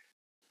before,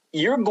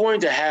 you're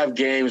going to have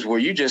games where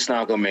you're just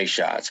not going to make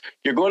shots.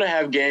 You're going to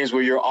have games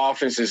where your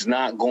offense is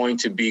not going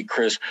to be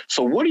crisp.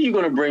 So what are you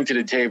going to bring to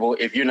the table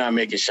if you're not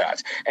making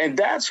shots? And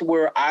that's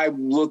where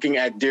I'm looking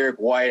at Derek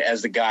White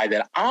as the guy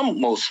that I'm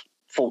most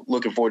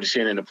looking forward to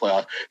seeing in the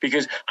playoffs,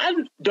 because I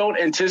don't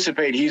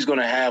anticipate he's going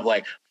to have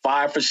like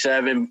 5 for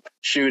 7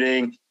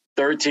 shooting,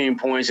 13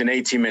 points in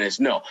 18 minutes.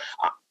 No.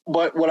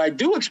 But what I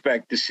do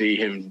expect to see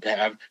him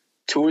have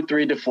 2 or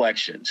 3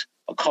 deflections,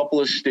 a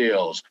couple of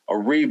steals, a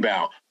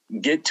rebound,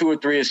 get 2 or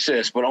 3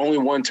 assists, but only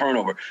 1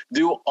 turnover.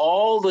 Do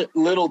all the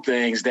little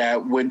things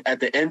that when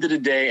at the end of the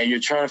day, and you're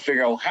trying to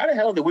figure out how the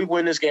hell did we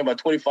win this game by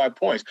 25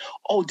 points?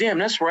 Oh, damn,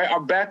 that's right. Our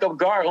backup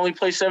guard only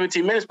played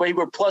 17 minutes, but he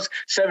were plus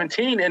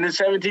 17 in the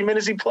 17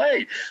 minutes he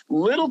played.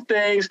 Little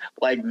things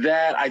like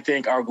that, I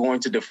think, are going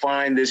to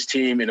define this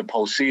team in the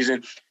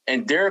postseason.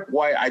 And Derek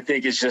White, I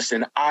think, is just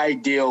an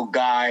ideal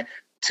guy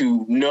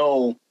to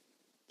know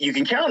you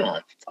can count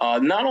on,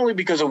 not only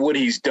because of what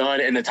he's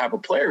done and the type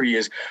of player he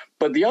is,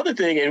 but the other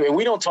thing, and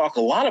we don't talk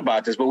a lot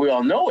about this, but we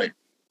all know it,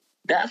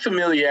 that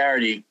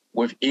familiarity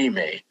with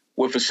Ime,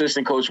 with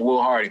assistant coach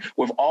Will Hardy,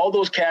 with all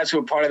those cats who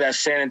are part of that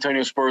San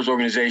Antonio Spurs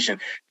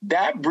organization,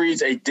 that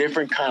breeds a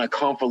different kind of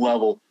comfort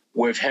level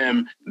with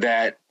him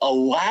that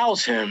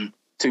allows him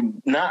to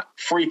not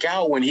freak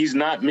out when he's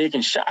not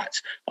making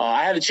shots.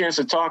 I had a chance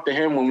to talk to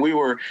him when we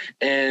were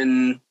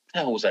in,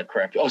 what was that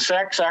crap? Oh,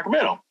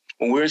 Sacramento.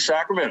 When we were in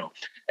Sacramento.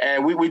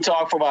 And we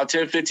talked for about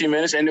 10, 15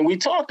 minutes. And then we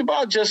talked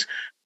about just,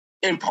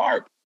 in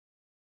part,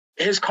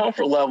 his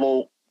comfort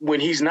level when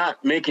he's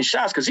not making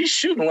shots, because he's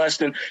shooting less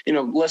than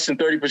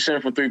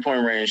 30% from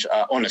three-point range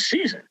on the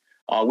season,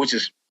 which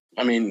is,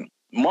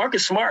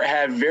 Marcus Smart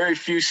had very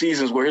few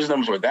seasons where his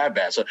numbers were that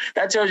bad. So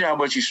that tells you how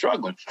much he's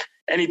struggling.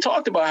 And he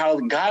talked about how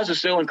guys are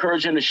still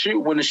encouraging to shoot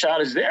when the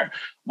shot is there.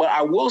 But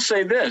I will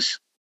say this,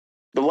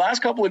 the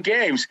last couple of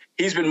games,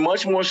 he's been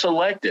much more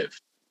selective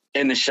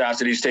in the shots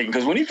that he's taking.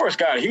 Because when he first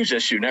got it, he was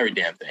just shooting every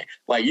damn thing.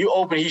 Like, you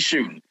open, he's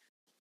shooting.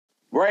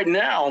 Right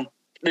now,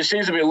 there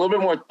seems to be a little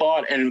bit more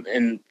thought in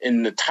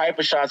the type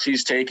of shots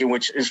he's taking,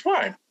 which is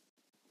fine.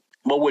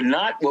 But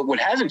what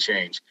hasn't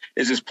changed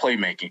is his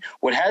playmaking.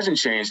 What hasn't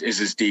changed is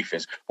his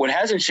defense. What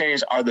hasn't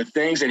changed are the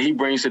things that he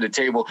brings to the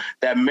table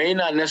that may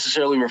not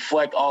necessarily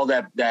reflect all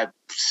that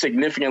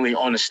significantly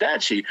on the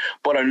stat sheet,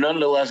 but are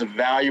nonetheless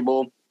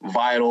valuable,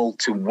 vital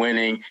to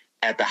winning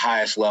at the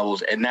highest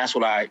levels. And that's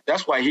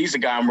why he's the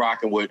guy I'm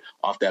rocking with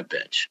off that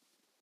bench.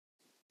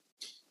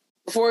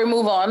 Before we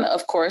move on,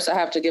 of course, I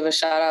have to give a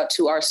shout out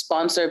to our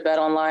sponsor,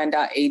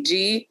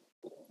 betonline.ag.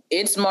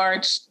 It's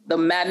March. The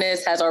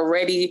madness has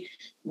already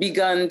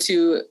begun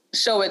to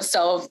show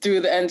itself through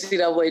the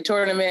NCAA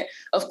tournament.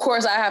 Of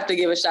course, I have to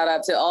give a shout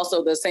out to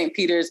also the St.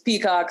 Peter's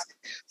Peacocks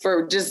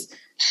for just...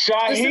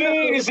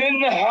 Shaheen is in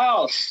the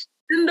house.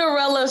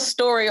 Cinderella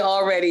story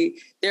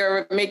already.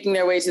 they're making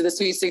their way to the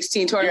Sweet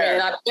 16 tournament. Yeah.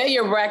 And I bet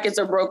your brackets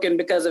are broken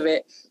because of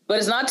it. But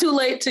it's not too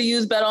late to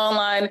use Bet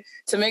Online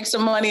to make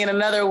some money in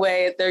another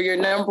way. They're your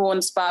number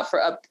one spot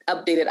for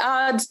updated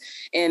odds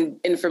and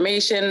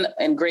information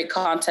and great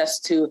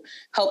contests to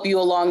help you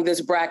along this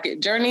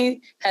bracket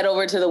journey. Head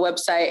over to the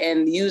website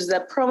and use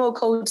the promo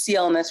code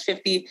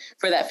CLNS50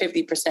 for that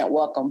 50%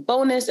 welcome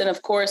bonus. And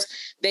of course,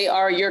 they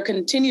are your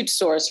continued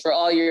source for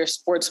all your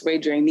sports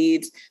wagering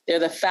needs. They're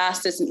the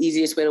fastest and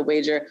easiest way to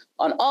wager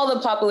on all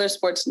the popular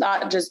sports,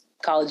 not just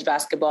college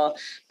basketball.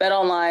 Bet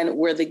Online,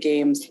 where the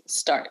games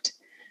start.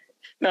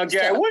 Now,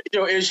 Gary, what's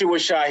your issue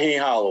with Shaheen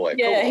Holloway?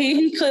 Yeah,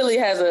 he clearly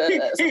has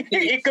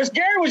because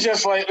Gary was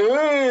just like,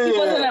 ugh. He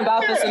wasn't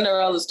about the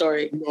Cinderella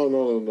story.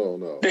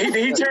 No. Did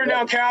he turn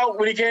down Cal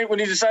when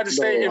he decided to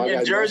stay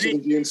in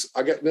Jersey?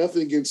 I got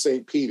nothing against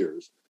St.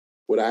 Peter's.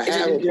 What I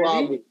have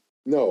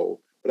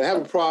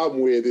a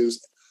problem with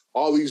is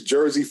all these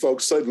Jersey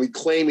folks suddenly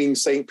claiming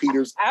St.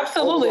 Peter's.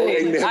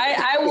 Absolutely.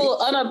 I will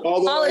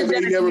unapologetically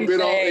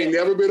they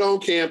never been on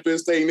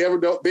campus.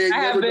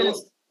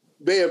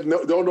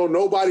 Don't know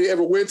nobody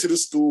ever went to the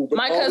school. But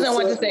my cousin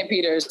went to St.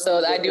 Peter's,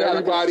 so I do have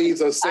everybody's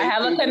a St. I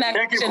have a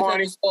connection to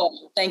the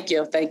school. Thank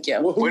you.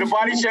 With a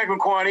body check with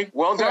Kwani.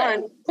 Well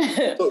done.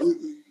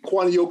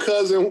 Kwani, your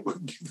cousin?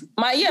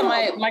 My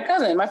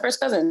cousin, my first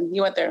cousin. He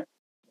went there.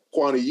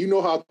 Kwani, you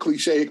know how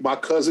cliche my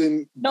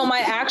cousin. No, my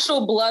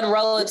actual blood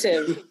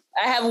relative.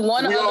 I have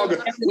one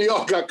we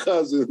all got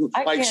cousins.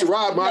 Like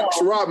Sherrod,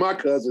 my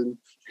cousin.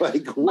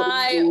 Like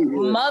my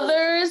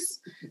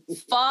mother's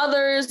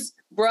father's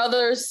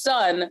brother's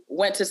son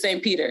went to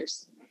St.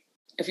 Peter's.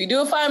 If you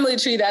do a family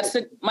tree, that's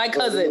my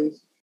cousin.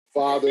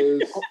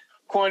 Fathers.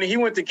 Kwani, he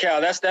went to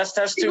Cal. That's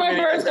too my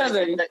many. first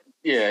cousin.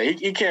 Yeah,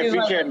 he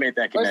can't make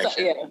that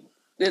connection.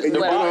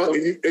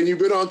 And you've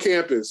been on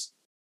campus.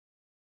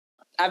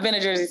 I've been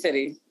to Jersey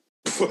City.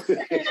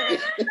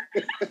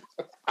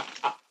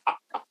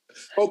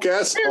 Okay,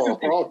 that's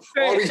all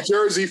these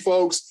Jersey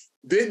folks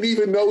didn't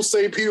even know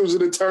St. Peter was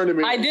in the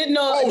tournament. I didn't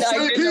know.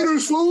 St.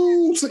 Peter's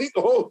fool.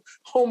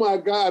 Oh my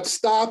God,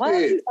 stop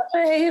it.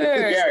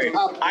 Gary,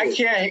 I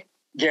can't.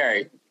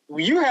 Gary,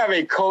 you have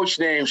a coach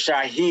named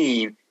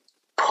Shaheen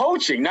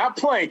coaching, not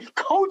playing,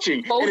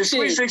 coaching in the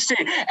Sweet 16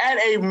 at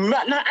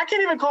I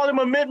can't even call him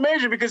a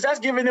mid-major because that's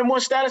giving them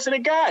more status than a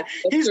god.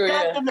 He's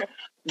got them.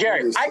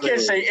 Gary, I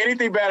can't say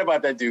anything bad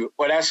about that dude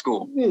or that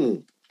school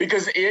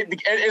because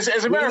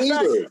as a matter of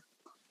fact,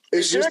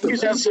 it's just a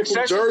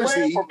succession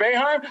plan for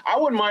Boeheim. I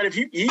wouldn't mind if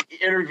he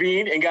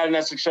intervened and got in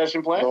that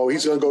succession plan. No,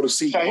 he's going to go to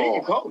Seton Hall. He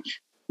can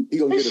coach. He's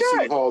going to get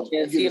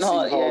a Seton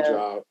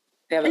Hall,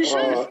 job. He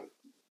should.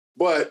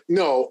 But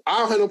no, I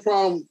don't have no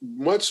problem.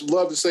 Much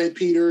love to St.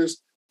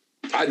 Peter's.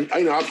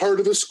 I've heard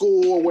of the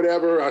school or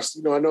whatever. I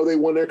know they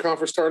won their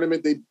conference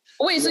tournament.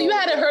 So you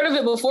hadn't heard of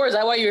it before? Is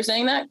that why you were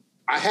saying that?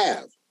 I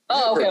have.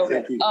 Oh,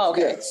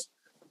 okay. Yes.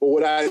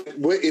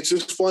 But it's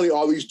just funny,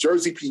 all these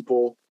Jersey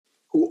people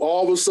who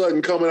all of a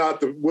sudden coming out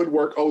the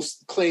woodwork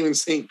claiming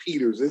St.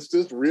 Peter's. It's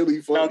just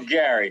really funny. Now,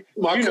 Gary,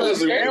 my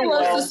cousin. Gary,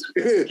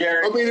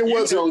 it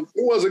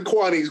wasn't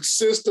Kwani's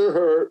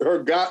sister,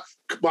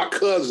 my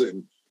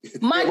cousin.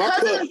 My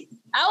cousin.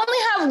 I only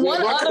have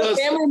one other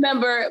family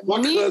member.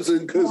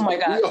 Cousin. Oh my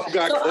God.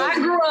 I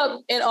grew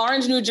up in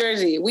Orange, New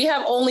Jersey. We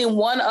have only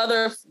one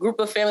other group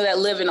of family that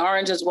live in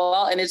Orange as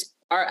well, and it's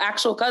our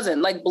actual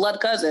cousin, like blood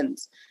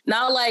cousins.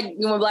 Not like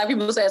when Black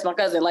people say it's my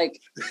cousin.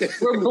 Like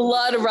we're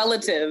blood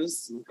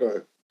relatives.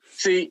 Okay.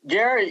 See,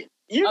 Gary,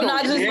 I'm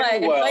not just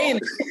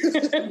playing.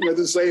 You're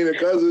just saying a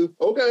cousin.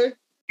 Okay.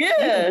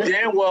 Yeah.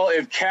 Damn well,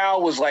 if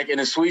Cal was like in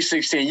a Sweet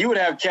 16, you would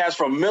have cats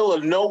from middle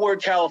of nowhere,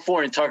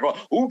 California, talking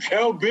about,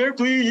 Cal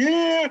Berkeley,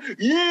 yeah.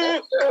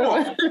 Come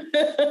on.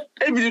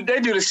 They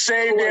do the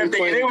same damn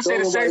thing. They would say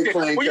the same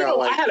thing.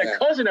 Well, I had a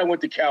cousin that went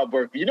to Cal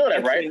Berkeley. You know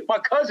that, right? My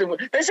cousin,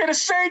 they say the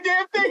same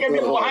damn thing. I've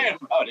been lying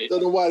about it.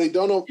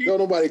 Don't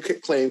nobody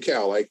claim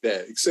Cal like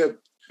that, except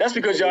that's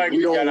because y'all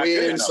we don't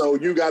win.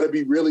 So you got to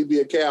be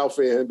a Cal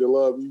fan to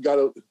love. You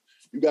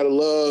gotta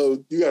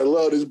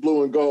love this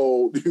blue and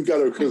gold.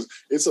 Because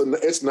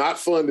it's not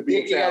fun to be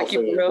a Cal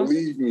fan.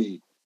 Believe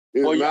me,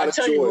 it's not a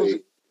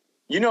joy.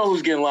 You know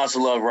who's getting lots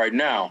of love right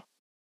now?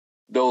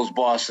 Those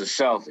Boston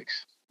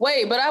Celtics.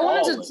 Wait, but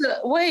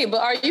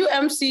but are you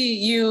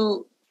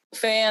MCU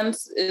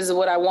fans? Is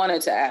what I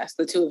wanted to ask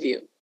the two of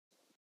you.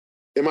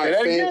 Am I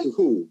fans of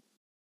who?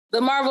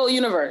 The Marvel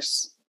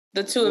Universe.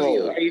 The two of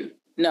you. Are you?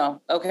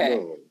 No. Okay.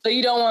 No. So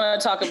you don't want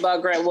to talk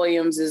about Grant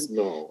Williams'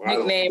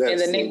 nickname and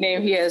the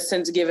nickname he has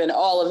since given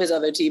all of his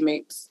other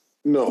teammates?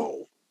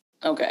 No.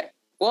 Okay.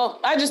 Well,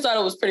 I just thought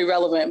it was pretty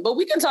relevant, but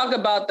we can talk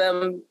about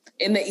them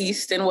in the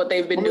East and what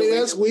they've been doing.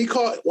 That's what he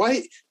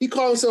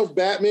called himself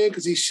Batman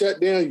because he shut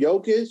down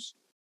Jokic.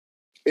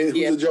 And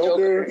who's a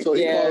Joker, so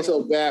he calls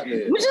himself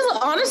Batman. Which is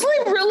honestly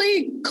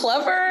really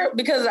clever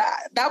because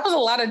that was a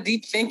lot of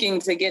deep thinking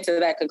to get to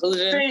that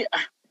conclusion. See,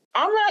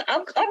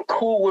 I'm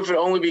cool with it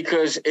only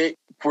because it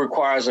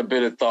requires a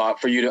bit of thought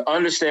for you to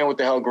understand what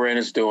the hell Grant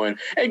is doing.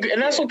 And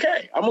that's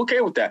okay. I'm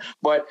okay with that.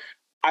 But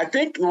I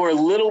think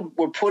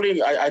we're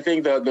putting, I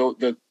think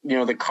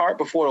the cart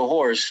before the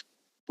horse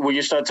when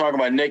you start talking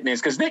about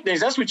nicknames, because nicknames,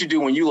 that's what you do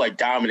when you like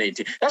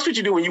dominate. That's what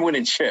you do when you win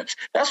in chips.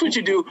 That's what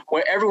you do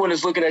when everyone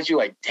is looking at you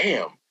like,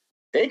 damn,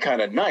 they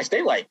kind of nice.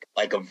 They like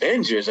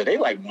Avengers or they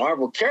like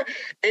Marvel characters.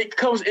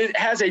 It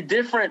has a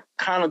different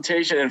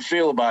connotation and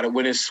feel about it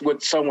when it's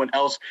what someone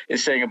else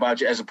is saying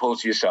about you as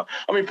opposed to yourself.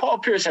 I mean, Paul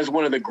Pierce has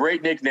one of the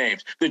great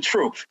nicknames, The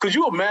Truth. Could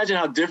you imagine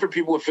how different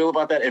people would feel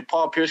about that if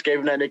Paul Pierce gave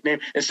him that nickname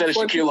instead of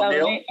Shaquille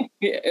O'Neal?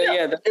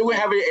 Yeah, it would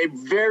have a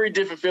very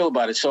different feel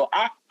about it. So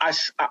I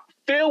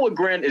feel what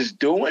Grant is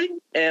doing,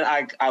 and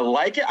I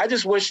like it. I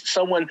just wish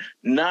someone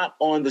not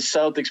on the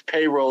Celtics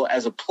payroll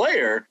as a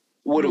player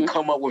would have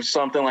come up with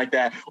something like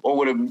that, or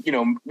would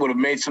have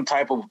made some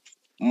type of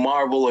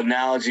Marvel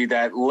analogy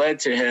that led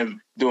to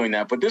him doing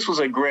that. But this was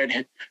a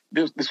Grant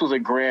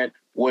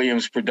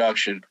Williams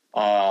production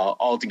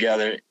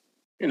altogether,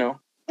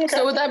 Okay.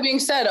 So with that being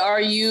said,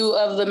 are you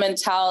of the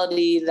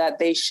mentality that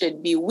they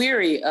should be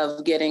weary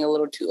of getting a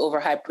little too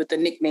overhyped with the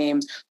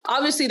nicknames?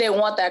 Obviously, they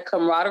want that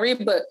camaraderie,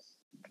 but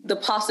the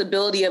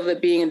possibility of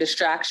it being a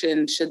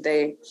distraction, should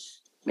they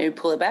maybe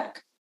pull it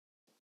back?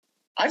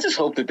 I just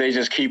hope that they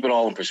just keep it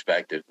all in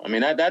perspective. I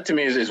mean, that to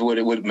me is what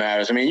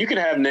matters. I mean, you can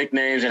have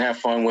nicknames and have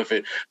fun with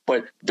it,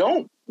 but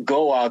don't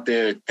go out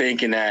there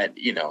thinking that,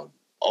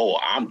 oh,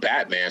 I'm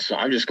Batman, so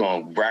I'm just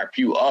going to wrap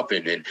you up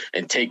and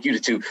take you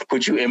to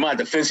put you in my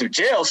defensive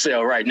jail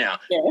cell right now.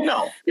 Yeah.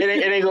 No, it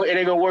ain't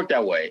going to work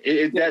that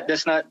way.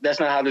 That's not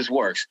how this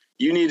works.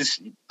 You need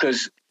to,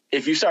 because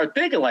if you start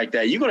thinking like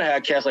that, you're going to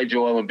have cats like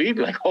Joel Embiid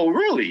be like, oh,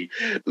 really?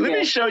 Let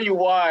me show you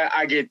why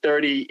I get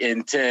 30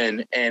 and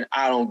 10 and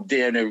I don't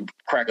dare to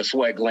crack a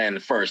sweat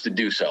gland first to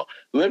do so.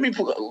 You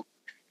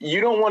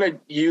don't want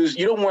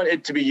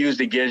it to be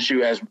used against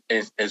you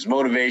as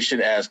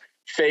motivation, as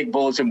fake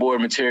bulletin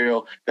board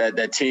material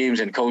that teams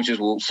and coaches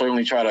will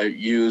certainly try to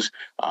use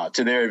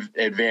to their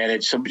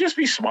advantage. So just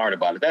be smart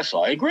about it. That's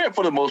all. And Grant,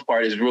 for the most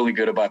part, is really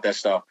good about that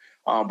stuff.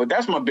 But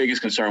that's my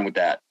biggest concern with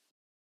that.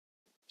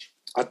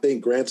 I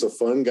think Grant's a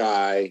fun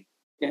guy.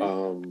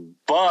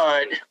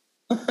 But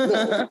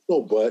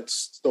no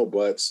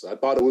buts. I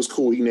thought it was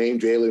cool. He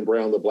named Jaylen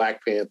Brown the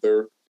Black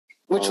Panther,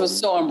 which was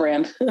so on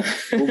brand.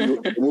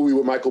 movie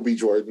with Michael B.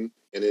 Jordan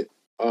in it.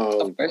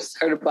 Of course,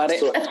 heard about it.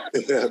 So,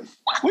 yeah.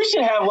 We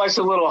should have like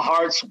some little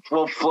hearts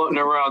floating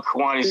around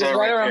Kwani's head.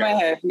 Right around my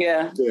head.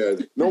 Yeah. Yeah.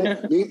 No,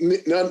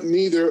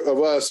 neither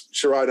of us,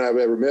 Sherrod and I, have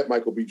ever met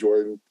Michael B.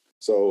 Jordan.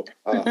 So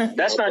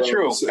that's not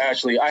true.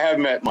 Actually, I have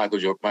met Michael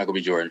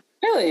B. Jordan.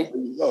 Really?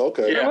 Oh,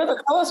 okay. Yeah.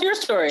 Tell us your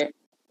story.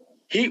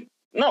 We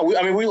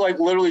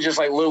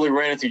literally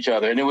ran into each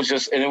other, and it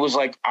was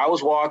like I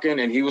was walking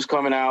and he was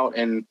coming out,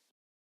 and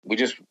we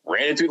just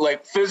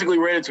physically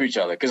ran into each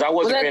other because I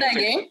wasn't. Was that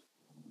game?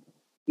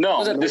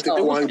 No, it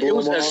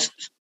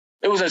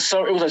was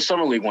a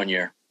summer league one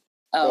year.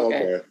 Oh,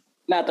 okay.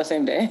 Not the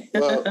same day.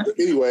 Well,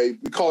 anyway,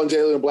 we call him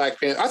Jaylen Black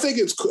Panther. I think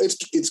it's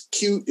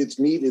cute, it's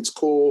neat, it's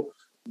cool.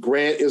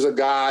 Grant is a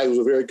guy who's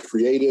a very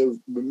creative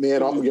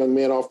young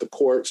man off the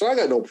court, so I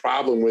got no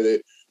problem with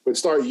it. But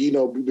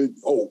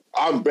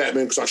I'm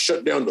Batman because I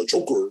shut down the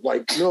Joker.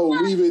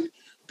 Leave it.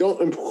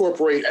 Don't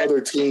incorporate other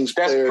teams'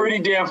 That's players. Pretty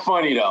damn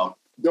funny, though.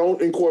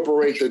 Don't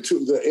incorporate the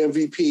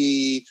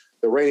MVP,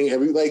 the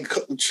rating.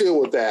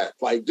 Chill with that.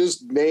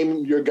 Just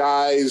name your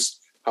guys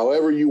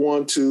however you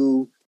want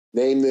to.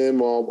 Name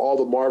them all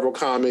the Marvel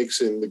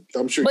comics, and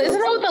I'm sure. But isn't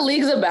that what the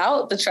league's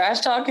about? The trash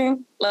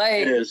talking,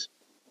 It is.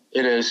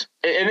 It is,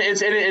 and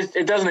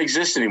it doesn't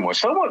exist anymore.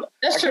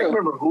 That's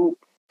true.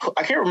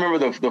 I can't remember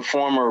the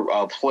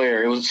former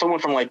player. It was someone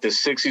from the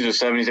 60s or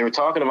 70s. They were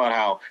talking about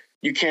how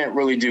you can't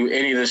really do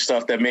any of the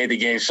stuff that made the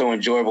game so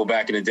enjoyable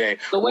back in the day.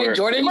 The way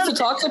Jordan used to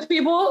talk to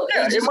people.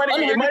 Yeah, it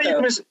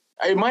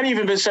might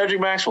even been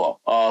Cedric Maxwell,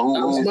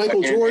 who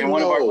Michael Jordan.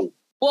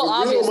 Well,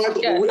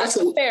 obviously,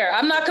 that's fair.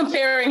 I'm not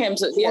comparing him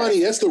to. Funny,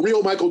 that's the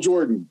real Michael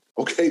Jordan.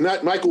 Okay,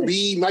 not Michael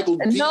B. Michael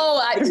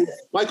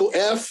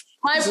F.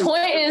 My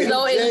point is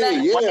though is that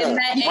in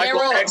that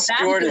era,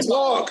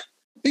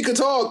 he could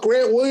talk.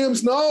 Grant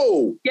Williams,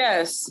 no.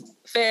 Yes,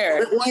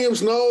 fair. Grant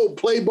Williams, no.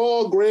 Play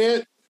ball,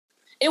 Grant.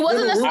 It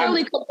wasn't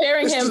necessarily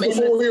comparing him in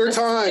the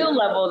skill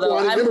level, though.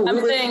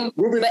 I'm saying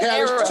Ruben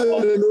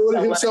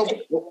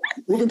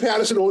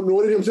Patterson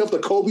anointed himself the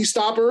Kobe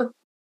stopper.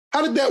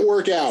 How did that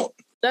work out?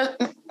 And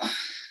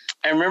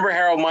remember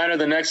Harold Miner,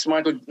 the next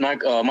Michael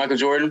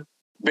Jordan,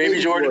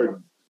 Baby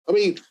Jordan. I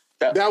mean,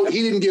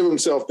 he didn't give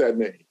himself that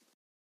name.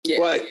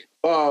 Yeah.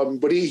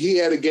 But he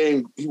had a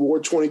game. He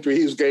wore 23.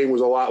 His game was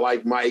a lot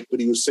like Mike,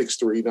 but he was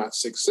 6'3", not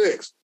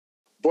 6'6".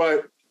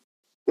 But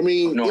I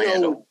mean,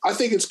 I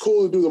think it's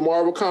cool to do the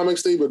Marvel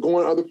Comics thing, but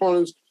going to other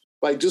opponents,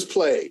 just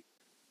play.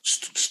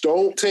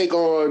 Don't take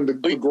on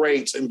the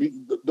greats and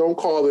don't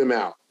call them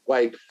out.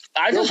 I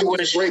just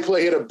wish great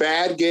play. He had a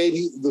bad game.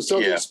 The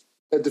Celtics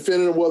had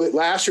defended him well.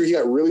 Last year, he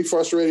got really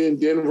frustrated in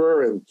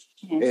Denver and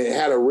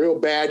had a real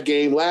bad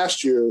game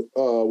last year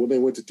when they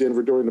went to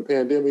Denver during the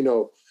pandemic.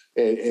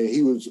 And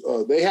he was.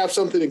 They have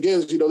something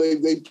against.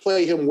 They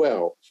play him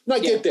well. And I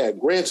get that.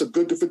 Grant's a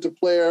good defensive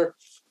player.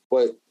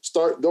 But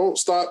don't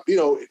stop,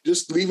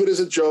 just leave it as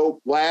a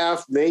joke,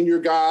 laugh, name your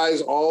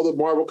guys, all the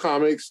Marvel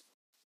comics.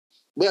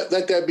 Let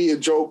that be a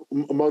joke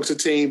amongst the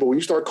team. But when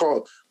you start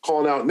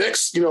calling out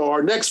next,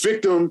 our next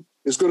victim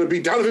is going to be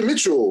Donovan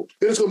Mitchell.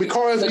 Then it's going to be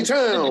Karl Anthony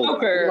Towns.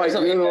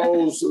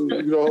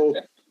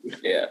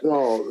 Yeah.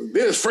 Then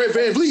it's Fred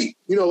VanVleet.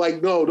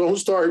 No, don't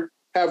start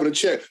having a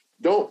check.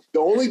 The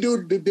only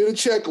dude that did a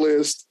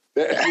checklist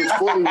that was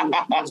funny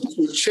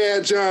was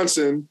Chad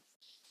Johnson.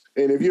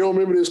 And if you don't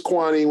remember this,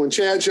 Kwani, when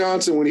Chad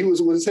Johnson, when he was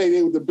with his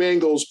heyday with the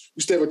Bengals,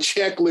 used to have a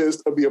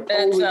checklist of the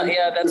opposing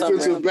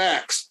defensive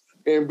backs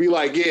and be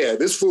like, yeah,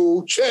 this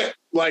fool, check.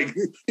 Like,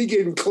 he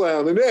getting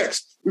clowned. The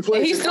next.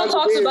 He still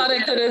talks about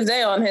it to this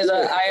day on his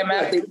I Am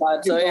Athlete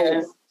pod. So,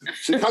 yeah.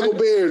 Chicago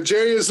Bears,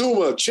 Jerry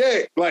Azuma,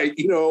 check. Like,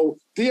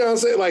 Deion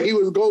said, like, he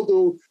would go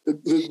through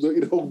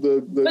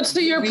the But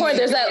to your point,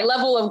 there's that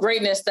level of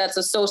greatness that's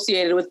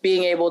associated with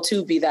being able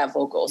to be that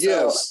vocal. So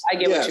yes, I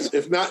get what you mean.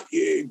 If not,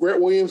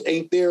 Grant Williams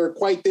ain't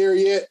quite there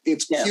yet.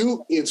 It's cute.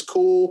 It's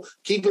cool.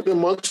 Keep it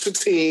amongst the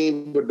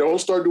team, but don't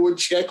start doing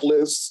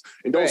checklists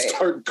and don't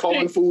start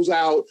calling fools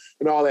out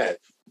and all that.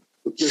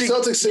 The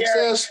Celtics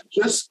success,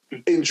 just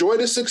enjoy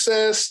the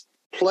success.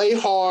 Play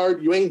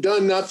hard. You ain't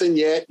done nothing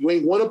yet. You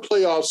ain't won a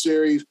playoff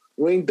series.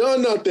 You ain't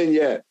done nothing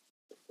yet.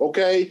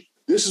 Okay?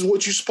 This is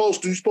what you're supposed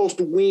to do. You're supposed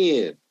to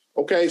win.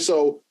 Okay?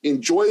 So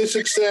enjoy the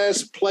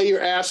success. Play your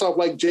ass off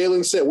like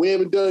Jalen said. We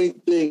haven't done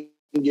anything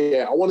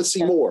yet. I want to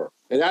see more.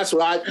 And that's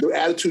the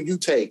attitude you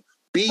take.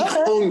 Be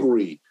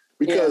hungry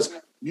because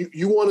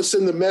you want to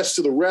send the message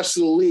to the rest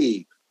of the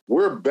league.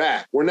 We're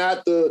back. We're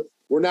not the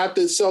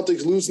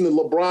Celtics losing to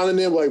LeBron and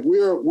them. Like,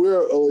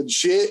 we're a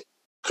legit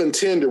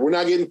contender. We're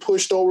not getting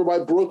pushed over by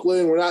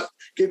Brooklyn. We're not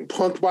getting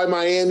punked by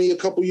Miami a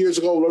couple years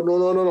ago.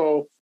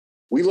 No.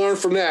 We learned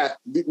from that.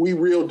 We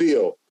real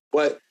deal.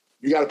 But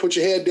you got to put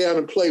your head down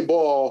and play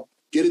ball,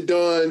 get it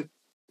done,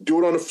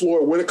 do it on the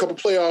floor, win a couple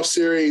playoff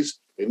series,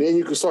 and then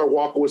you can start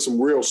walking with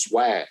some real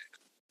swag.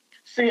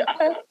 See,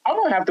 I'm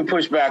going to have to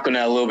push back on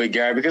that a little bit,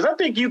 Gary, because I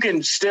think you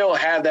can still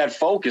have that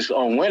focus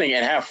on winning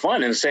and have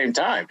fun at the same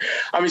time.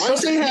 I mean, I'm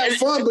saying have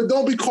fun, but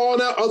don't be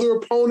calling out other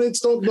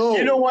opponents. Don't know.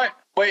 You know what?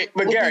 But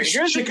Gary,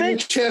 here's the thing. Your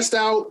chest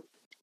out.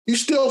 You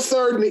still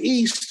third in the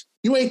East.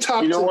 You ain't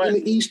top 10 in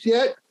the East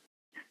yet.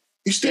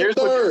 You still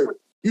third.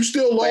 You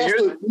still lost.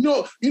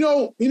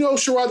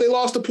 Sherrod, they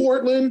lost to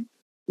Portland.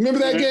 Remember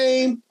that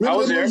game?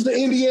 Remember them losing to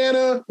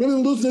Indiana? Remember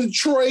them losing to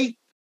Detroit?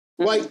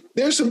 Like,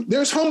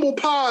 there's humble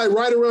pie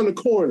right around the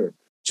corner.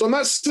 So I'm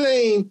not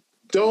saying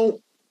don't,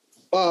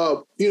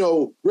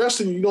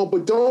 rest in,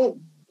 but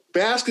don't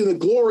bask in the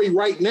glory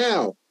right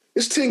now.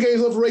 It's 10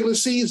 games left of regular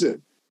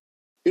season.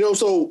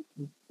 So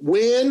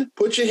win,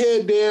 put your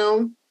head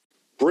down,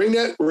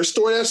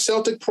 restore that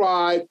Celtic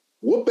pride,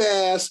 whoop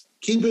ass,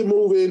 keep it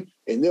moving,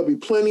 and there'll be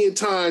plenty of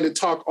time to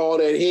talk all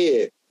that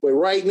head. But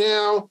right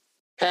now,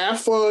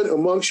 have fun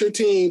amongst your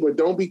team, but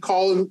don't be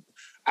calling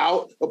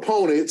out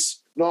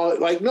opponents.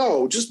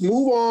 No, just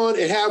move on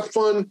and have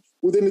fun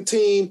within the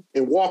team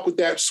and walk with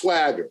that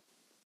swagger.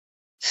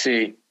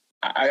 See,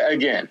 I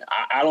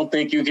don't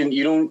think you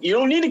don't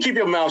need to keep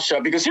your mouth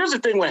shut, because here's the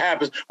thing: what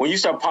happens when you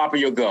start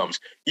popping your gums,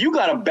 you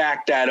got to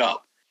back that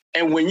up.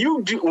 And when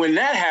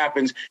that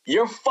happens,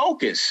 your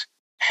focus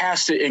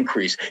has to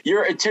increase.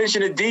 Your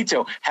attention to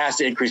detail has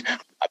to increase.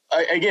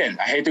 Again,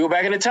 I hate to go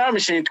back in the time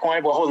machine,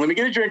 Twine, but hold on, let me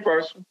get a drink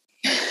first.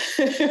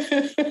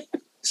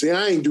 See,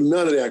 I ain't do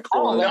none of that.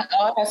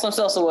 I have some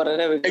salsa water.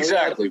 There we go.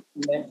 Exactly.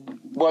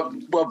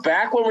 But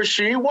back when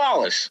Rasheed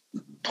Wallace,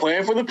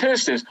 playing for the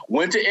Pistons,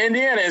 went to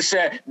Indiana and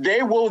said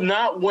they will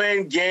not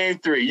win Game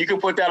 3. You can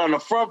put that on the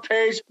front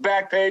page,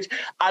 back page.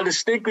 I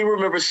distinctly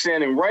remember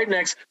standing right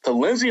next to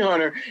Lindsey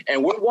Hunter,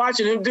 and we're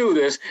watching him do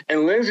this.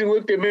 And Lindsey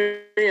looked at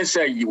me and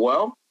said,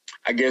 well,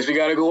 I guess we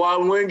got to go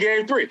out and win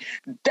Game 3.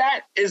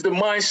 That is the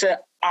mindset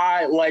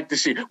I like to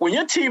see. When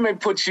your teammate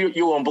puts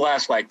you on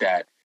blast like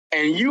that,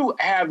 and you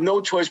have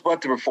no choice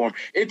but to perform,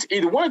 it's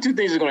either one or two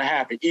things are going to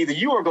happen. Either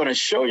you are going to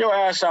show your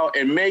ass out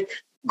and make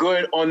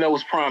good on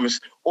those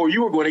promises, or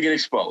you are going to get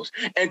exposed.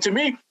 And to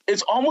me,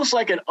 it's almost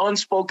like an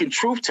unspoken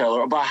truth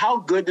teller about how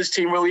good this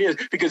team really is.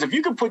 Because if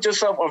you can put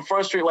yourself on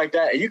Front Street like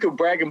that, and you can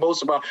brag and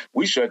boast about,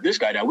 we shut this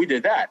guy down, we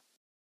did that.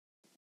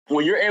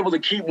 When you're able to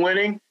keep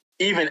winning,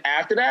 even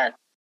after that,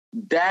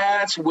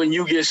 that's when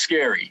you get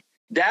scary.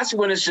 That's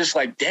when it's just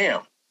like,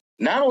 damn,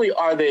 not only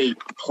are they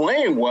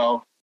playing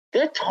well,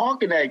 they're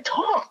talking that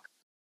talk.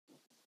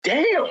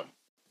 Damn.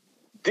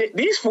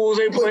 These fools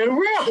ain't playing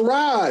around.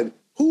 Rod,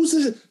 who's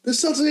the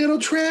Celtics ain't no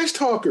trash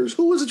talkers?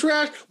 Who is the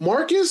trash?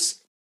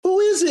 Marcus? Who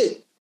is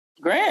it?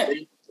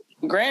 Grant.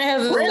 Grant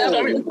has his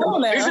level.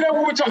 Isn't that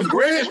what we're talking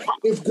about?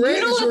 If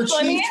Grant is your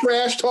chief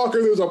trash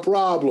talker, there's a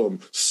problem.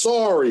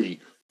 Sorry.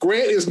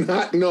 Grant is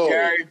not, no.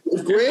 Gary,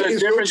 if Grant is a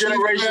different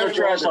generation of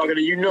trash talker,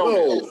 you know.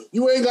 No,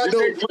 you ain't got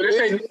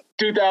This ain't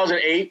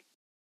 2008.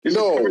 This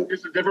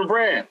is a different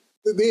brand.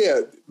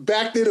 Yeah,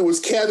 back then it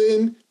was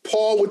Kevin,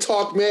 Paul would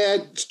talk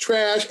mad,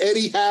 trash,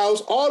 Eddie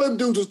House, all them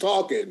dudes was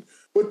talking.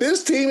 But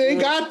this team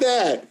ain't got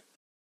that.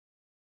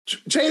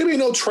 Tatum ain't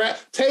no trash.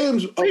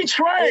 Tatum's. He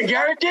trying,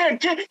 Gary.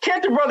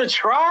 Can't the brother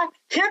try?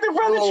 Can't the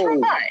brother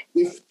try?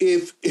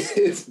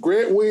 If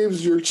Grant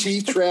Williams, your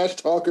chief trash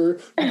talker,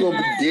 you're gonna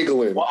be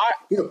giggling.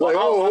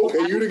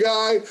 Okay, you the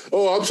guy.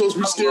 Oh, I'm supposed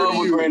to be scared of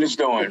you. What Grant is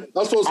doing.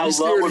 I'm supposed to be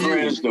scared of you. What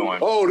Grant is doing.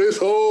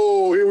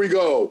 Here we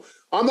go.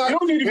 I'm not. You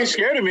don't need to be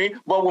scared of me,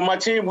 but when my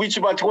team reaches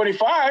about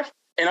 25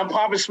 and I'm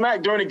popping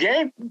smack during the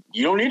game,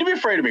 you don't need to be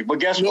afraid of me. But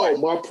guess what?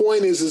 No, my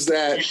point is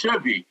that you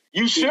should be.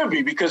 You should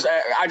be because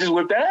I just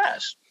whipped that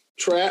ass.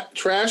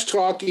 Trash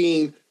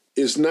talking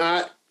is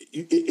not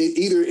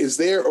either is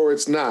there or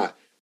it's not.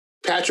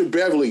 Patrick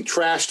Beverley,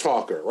 trash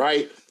talker,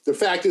 right? The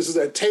fact is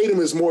that Tatum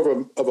is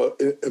more of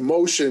a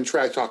emotion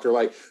trash talker,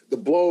 like the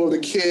blow of the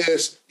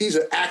kiss. He's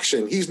an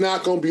action. He's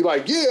not going to be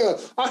like, yeah,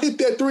 I hit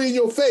that 3 in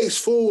your face,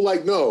 fool.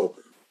 Like, no.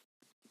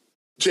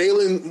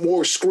 Jalen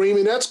more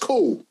screaming, that's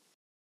cool.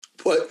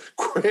 But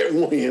Grant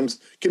Williams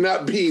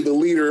cannot be the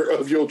leader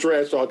of your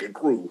trash talking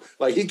crew.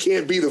 Like, he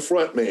can't be the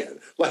front man.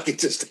 Like, it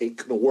just ain't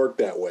gonna work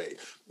that way.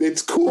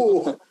 It's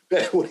cool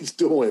that what he's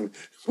doing,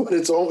 but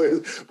let's be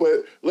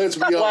honest.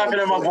 Stop laughing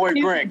at my boy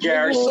Grant,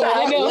 Gary.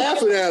 Stop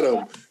laughing at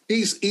him.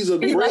 He's a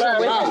great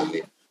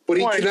guy, but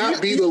he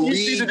cannot be the lead.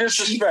 You see the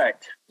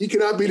disrespect. He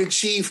cannot be the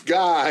chief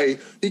guy.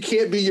 He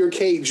can't be your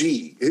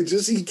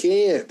KG. He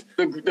can't.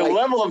 The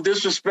level of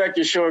disrespect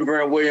you're showing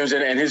Grant Williams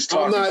and his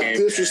talking I'm not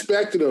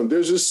disrespecting him.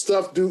 There's just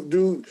stuff,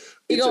 dude.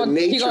 It's a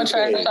nature thing. He's going to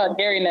trash talk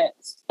Gary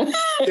next.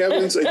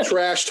 Kevin's a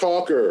trash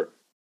talker.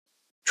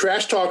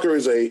 Trash talker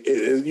is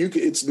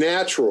it's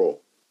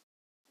natural.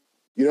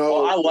 You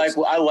know, well,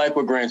 I like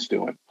what Grant's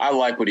doing. I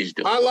like what he's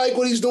doing. I like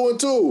what he's doing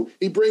too.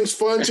 He brings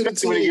fun to the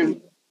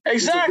team.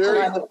 Exactly.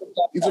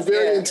 He's a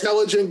very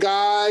intelligent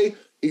guy.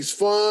 He's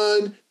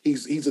fun.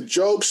 He's a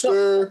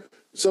jokester.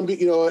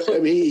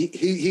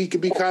 He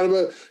could be kind of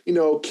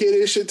a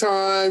kiddish at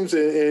times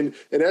and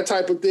that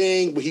type of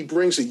thing. But he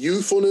brings a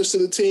youthfulness to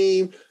the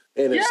team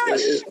and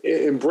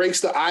it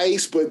breaks the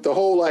ice. But the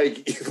whole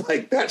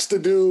like that's the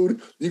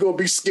dude you're gonna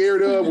be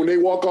scared of when they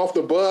walk off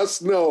the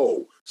bus.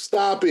 No,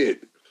 stop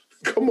it.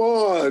 Come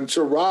on,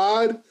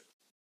 Sherrod.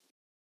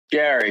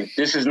 Gary,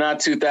 this is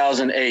not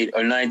 2008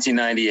 or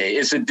 1998.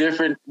 It's a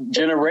different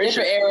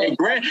generation. And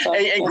Grant,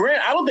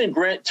 I don't think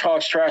Grant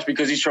talks trash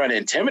because he's trying to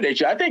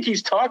intimidate you. I think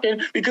he's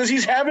talking because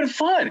he's having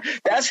fun.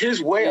 That's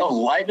his way of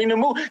lightening the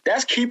mood.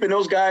 That's keeping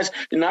those guys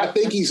not. I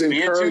think he's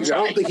encouraging. I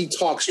don't think he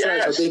talks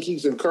trash. I think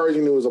he's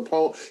encouraging to his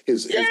opponent,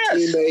 his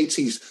teammates.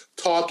 He's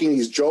talking.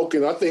 He's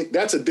joking. I think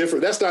that's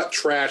That's not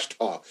trash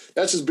talk.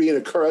 That's just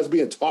being that's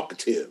being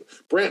talkative.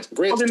 Grant's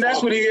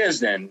that's what he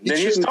is. Then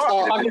he's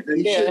talking.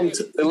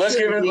 Let's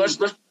give him.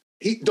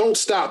 He don't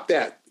stop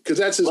that because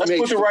that's his nature.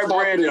 Let's put the right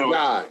brand in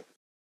guy.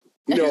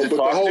 But the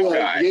whole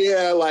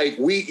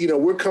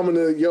we're coming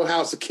to your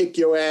house to kick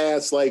your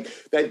ass like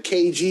that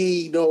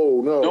KG.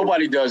 No.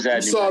 Nobody does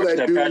that. You saw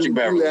that dude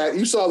do that.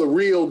 You saw the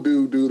real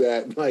dude do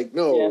that. Like,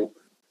 no. Yeah.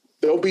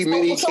 There'll be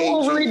many KG. So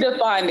we'll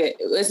redefine it.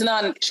 It's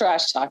not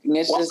trash talking.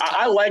 It's just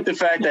I like the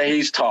fact that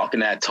he's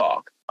talking that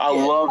talk. I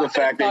love the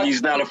fact that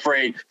he's not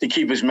afraid to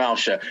keep his mouth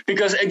shut.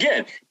 Because,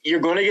 again, you're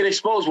going to get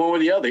exposed one way or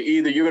the other.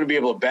 Either you're going to be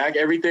able to back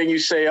everything you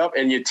say up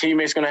and your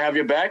teammate's going to have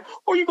your back,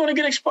 or you're going to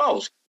get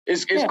exposed.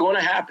 It's going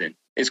to happen.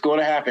 It's going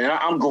to happen. And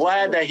I'm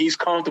glad that he's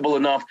comfortable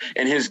enough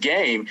in his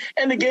game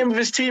and the game of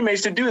his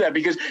teammates to do that,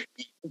 because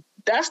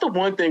that's the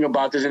one thing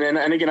about this.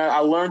 And again, I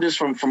learned this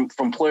from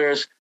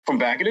players from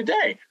back in the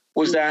day,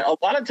 was that a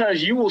lot of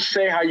times you will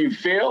say how you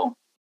feel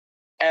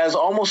as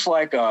almost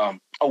like a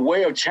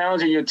way of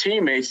challenging your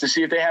teammates to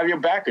see if they have your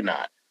back or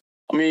not.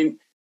 I mean,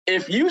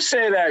 if you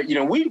say that,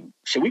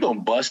 we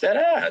gonna bust that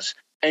ass,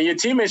 and your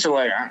teammates are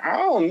like, I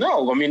don't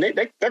know. I mean,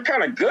 they're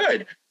kind of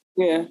good.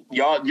 Yeah,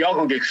 y'all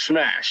gonna get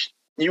smashed.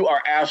 You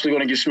are absolutely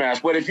gonna get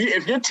smashed. But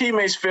if your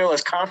teammates feel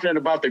as confident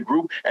about the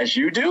group as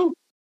you do,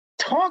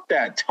 talk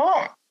that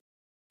talk.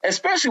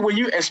 Especially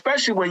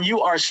when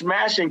you are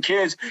smashing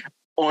kids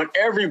on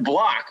every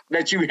block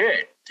that you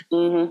hit.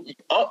 Mm-hmm.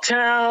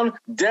 Uptown,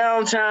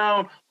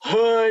 downtown,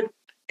 hood,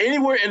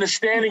 anywhere in the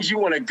standings you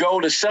want to go,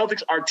 the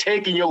Celtics are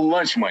taking your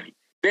lunch money.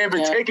 They have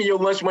been taking your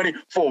lunch money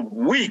for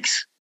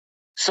weeks.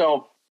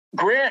 So,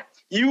 Grant,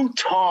 you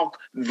talk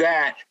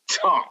that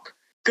talk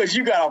because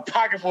you got a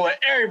pocket full of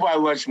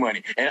everybody's lunch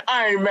money, and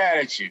I ain't mad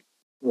at you.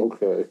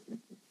 Okay.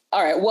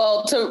 All right.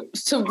 Well, to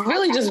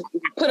really just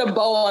put a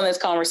bow on this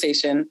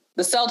conversation,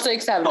 the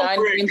Celtics have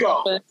 9 games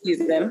left for the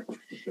season.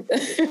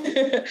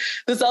 The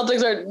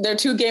Celtics they're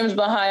 2 games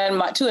behind,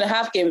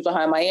 2.5 games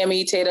behind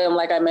Miami. Tatum,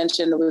 like I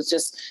mentioned, was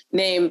just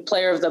named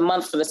Player of the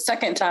Month for the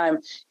second time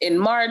in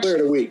March. Player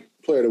of the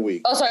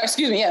Week. Oh, sorry.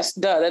 Excuse me. Yes.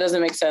 Duh. That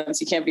doesn't make sense.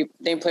 He can't be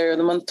named Player of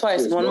the Month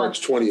twice in 1 month.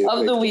 March 20th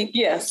of the week.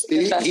 Yes.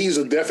 He's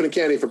a definite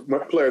candidate for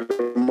Player of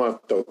the Month,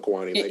 though,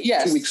 Kwani.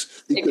 Yes. 2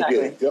 weeks. He exactly.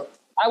 could get it. Yep.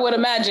 I would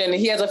imagine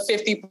he has a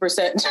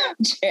 50%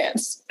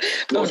 chance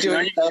of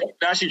doing it.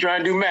 Now she's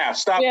trying to do math.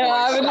 Stop. Yeah,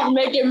 I'm just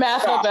making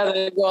math up as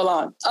it go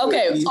along.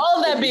 Okay, all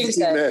of that being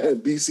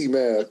said. BC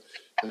math.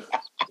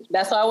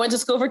 That's why I went to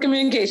school for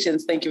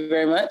communications. Thank you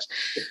very much.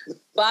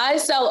 Buy,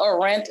 sell,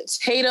 or rent.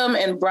 Tatum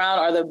and Brown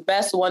are the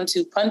best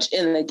 1-2 punch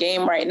in the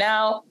game right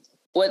now.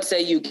 What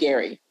say you,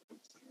 Gary?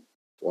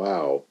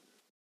 Wow.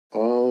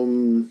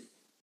 I'm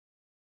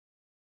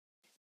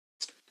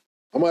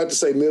gonna have to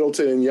say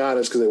Middleton and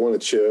Giannis because they want a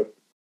chip.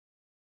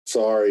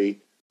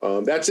 Sorry.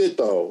 That's it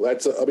though.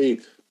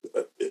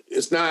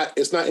 It's not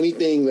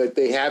anything that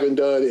they haven't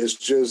done. It's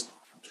just,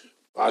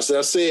 as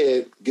I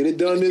said, get it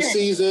done this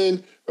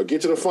season or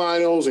get to the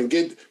finals and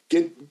get.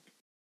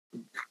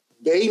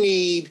 They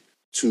need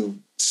to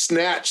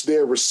snatch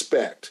their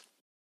respect.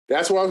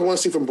 That's what I want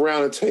to see from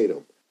Brown and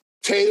Tatum.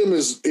 Tatum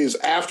is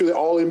after the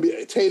All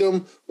NBA.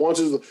 Tatum wants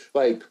to,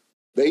 like,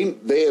 they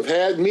have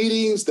had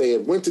meetings, they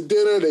have went to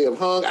dinner, they have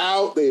hung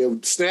out, they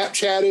have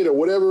Snapchatted or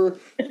whatever.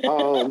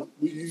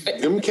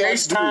 Them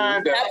cats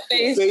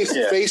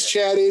face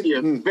chatted,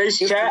 face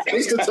chat,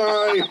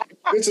 Instantime,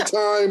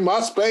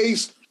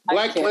 MySpace,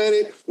 Black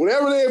Planet,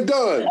 whatever they have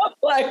done.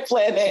 Black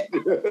Planet.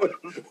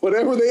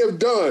 Whatever they have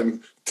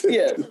done.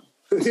 Yeah.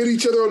 Hit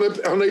each other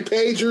on their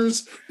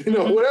pagers,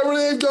 whatever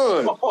they've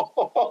done.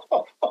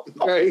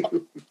 Okay.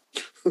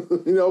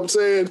 You know what I'm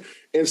saying?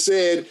 And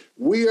said,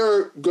 we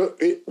are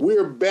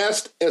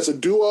best as a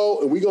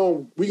duo, and we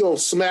gonna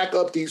smack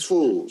up these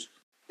fools.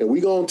 And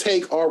we gonna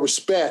take our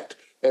respect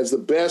as the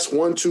best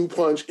 1-2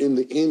 punch in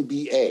the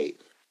NBA.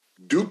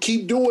 Do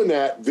keep doing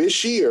that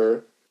this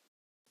year.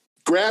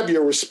 Grab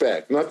your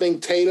respect. And I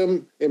think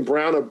Tatum and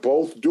Brown are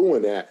both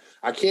doing that.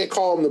 I can't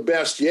call them the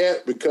best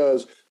yet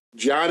because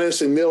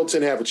Giannis and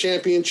Middleton have a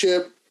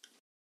championship.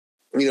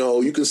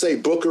 You can say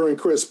Booker and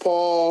Chris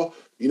Paul,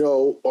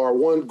 are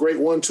one great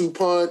 1-2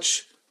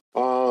 punch.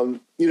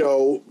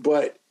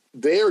 But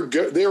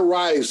they're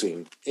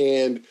rising,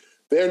 and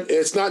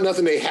it's not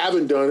nothing they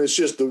haven't done. It's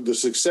just the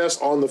success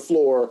on the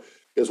floor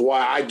is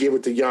why I give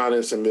it to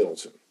Giannis and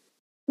Middleton.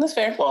 That's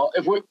fair. Well,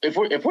 if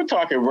we're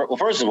talking, well,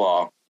 first of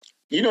all,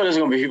 there's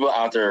going to be people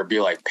out there be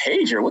like,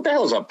 pager? What the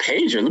hell is a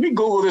pager? Let me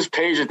Google this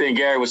pager thing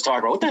Gary was talking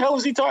about. What the hell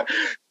was he talking?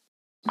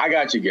 I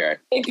got you, Gary.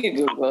 Thank you,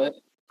 Google.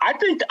 I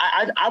think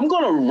I'm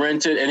going to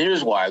rent it, and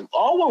here's why.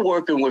 All we're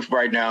working with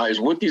right now is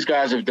what these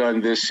guys have done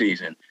this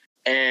season.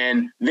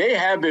 And they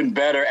have been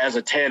better as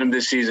a tandem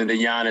this season than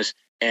Giannis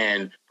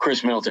and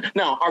Chris Middleton.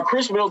 Now, are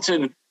Chris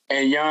Middleton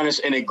and Giannis,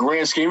 in a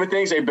grand scheme of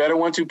things, a better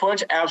 1-2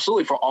 punch?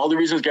 Absolutely, for all the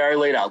reasons Gary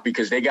laid out,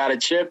 because they got a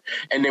chip,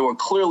 and they were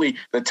clearly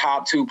the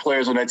top two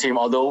players on that team.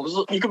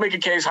 Although you could make a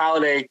case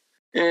Holiday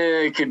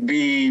it could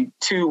be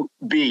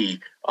 2B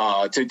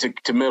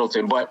to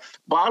Middleton. But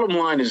bottom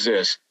line is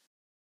this.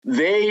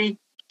 They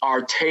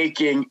are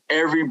taking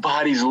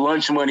everybody's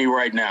lunch money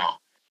right now,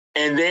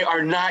 and they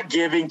are not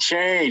giving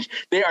change.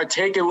 They are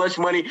taking lunch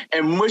money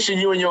and mushing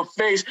you in your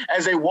face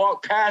as they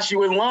walk past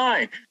you in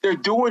line. They're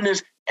doing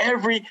this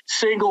every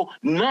single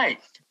night.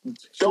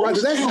 So,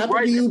 did that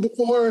happen to you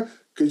before?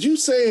 Because you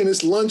saying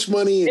it's lunch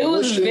money. And it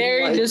was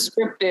very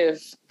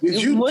descriptive.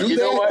 Did you do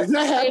that? Did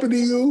that happen to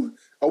you?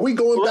 Are we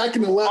going back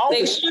in the line?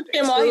 They shook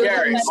him all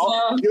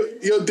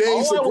your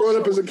days of growing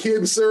up as a kid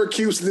in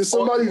Syracuse. Did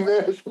somebody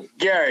there?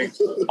 Gary,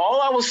 all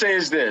I will say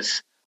is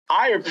this.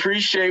 I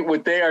appreciate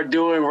what they are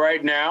doing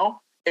right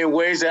now in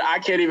ways that I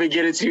can't even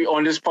get into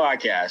on this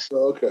podcast.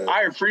 Okay.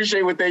 I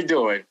appreciate what they're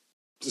doing.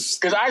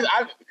 Because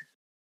I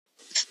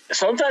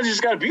sometimes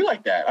it's got to be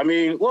like that. I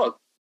mean, look,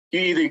 you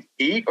either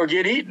eat or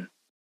get eaten.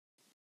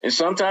 And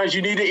sometimes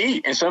you need to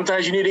eat. And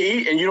sometimes you need to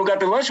eat and you don't got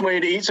the lunch money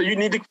to eat. So you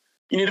need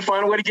to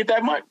find a way to get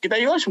that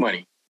lunch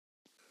money.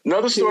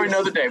 Another story,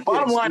 another day.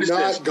 Bottom line is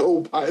this. Not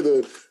go by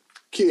the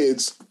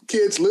kids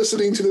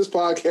listening to this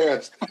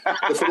podcast.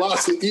 The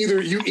philosophy, either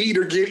you eat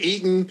or get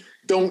eaten.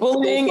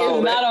 Bullying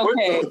is not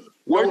okay.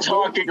 We're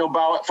talking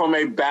about from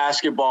a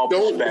basketball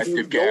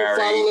perspective, Gary. Don't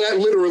follow that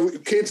literally.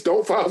 Kids,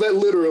 don't follow that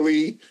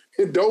literally.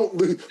 And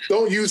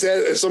don't use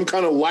that as some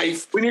kind of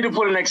life. We need to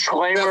put an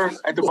exclaimer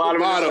at the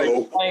bottom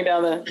motto. Of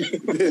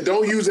the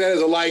Don't use that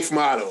as a life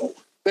motto.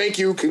 Thank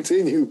you.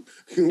 Continue.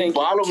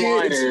 Bottom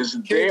line is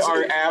they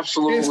are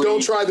absolutely. Kids,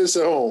 don't try this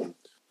at home.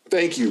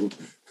 Thank you.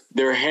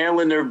 They're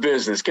handling their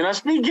business. Can I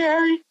speak,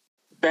 Gary?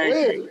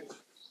 Thank you.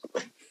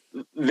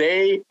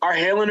 They are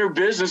handling their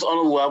business on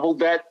a level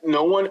that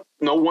no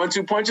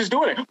 1-2 punch is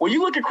doing it. When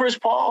you look at Chris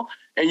Paul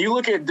and you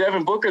look at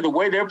Devin Booker, the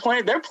way they're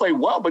playing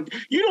well, but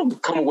you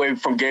don't come away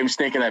from games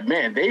thinking that,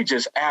 man, they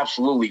just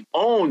absolutely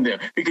own them,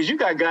 because you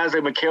got guys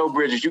like Mikal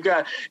Bridges, you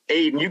got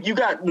Aiden, you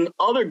got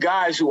other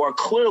guys who are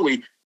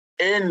clearly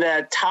in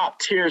that top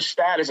tier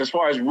status as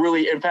far as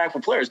really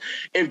impactful players.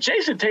 If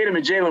Jason Tatum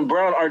and Jaylen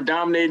Brown are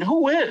dominating,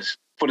 who is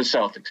for the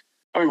Celtics?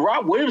 I mean,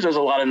 Rob Williams does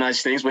a lot of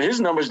nice things, but his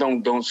numbers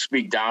don't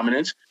speak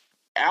dominance.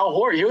 Al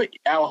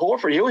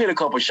Horford, he'll hit a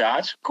couple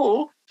shots.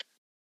 Cool.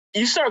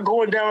 You start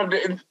going down,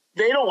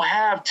 they don't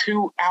have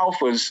two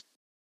alphas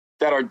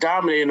that are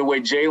dominating the way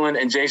Jaylen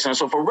and Jason are.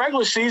 So for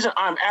regular season,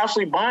 I'm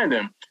absolutely buying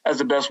them as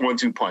the best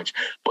 1-2 punch.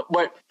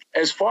 But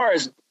as far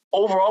as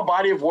overall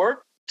body of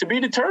work, to be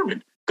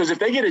determined. Because if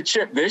they get a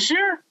chip this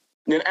year,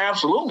 then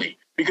absolutely.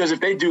 Because if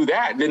they do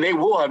that, then they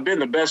will have been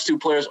the best two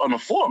players on the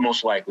floor,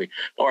 most likely,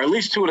 or at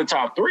least two of the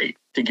top three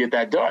to get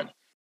that done.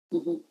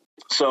 Mm-hmm.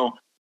 So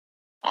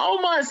I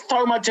don't mind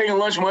talking about taking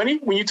lunch money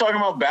when you're talking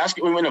about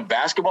basketball, in a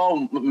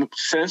basketball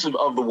sense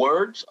of the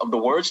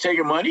words,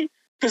 taking money.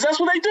 Because that's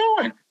what they're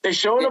doing. They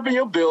showing up in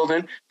your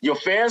building. Your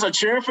fans are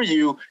cheering for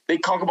you. They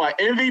talk about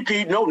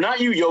MVP. No, not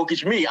you,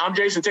 Jokic. Me. I'm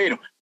Jason Tatum.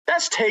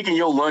 That's taking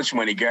your lunch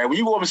money, Gary. When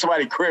you go up to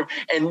somebody's crib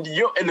and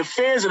the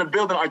fans in the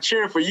building are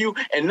cheering for you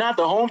and not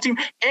the home team,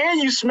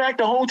 and you smack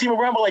the home team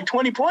around by like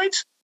 20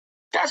 points,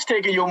 that's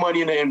taking your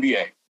money in the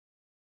NBA.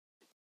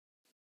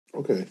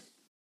 Okay.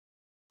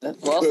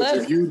 Well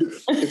said.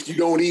 If you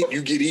don't eat,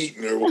 you get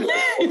eaten or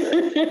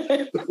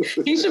whatever.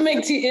 He should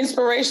make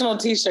inspirational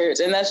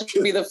T-shirts, and that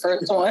should be the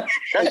first one.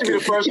 That should be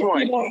the first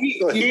one.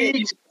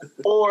 Eat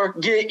or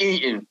get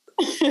eaten.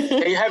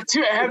 They have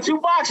two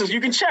boxes. You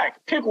can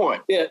check. Pick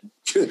one. Yeah.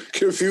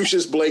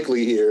 Confucius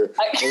Blakely here.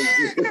 All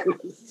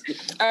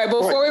right.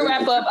 Before we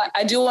wrap up,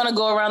 I do want to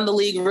go around the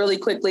league really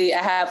quickly.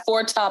 I have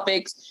 4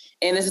 topics.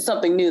 And this is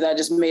something new that I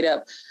just made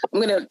up.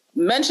 I'm going to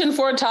mention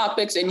 4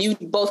 topics, and you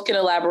both can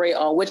elaborate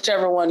on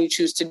whichever one you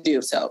choose to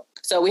do.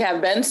 So we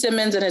have Ben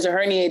Simmons and his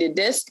herniated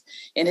disc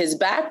in his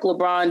back.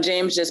 LeBron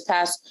James just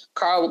passed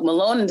Karl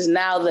Malone and is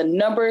now the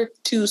number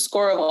 2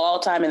 scorer of all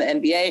time in the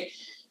NBA.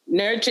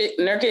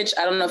 Nurkic,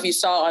 I don't know if you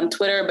saw on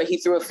Twitter, but he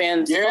threw a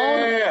fan's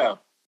phone.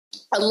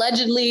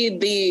 Allegedly,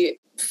 the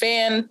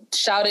fan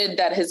shouted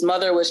that his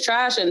mother was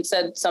trash and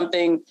said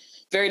something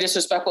very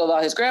disrespectful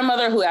about his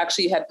grandmother, who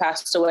actually had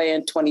passed away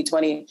in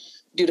 2020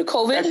 due to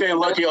COVID. That fan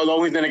lucky. The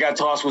only thing that got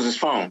tossed was his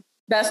phone.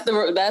 That's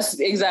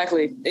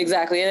exactly. And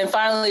then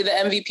finally, the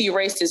MVP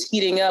race is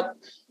heating up.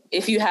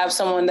 If you have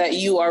someone that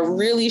you are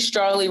really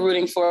strongly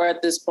rooting for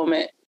at this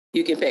moment,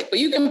 you can pick. But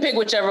you can pick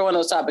whichever one of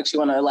those topics you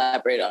want to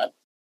elaborate on.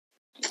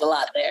 It's a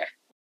lot there.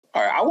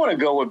 All right, I want to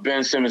go with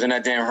Ben Simmons and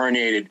that damn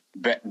herniated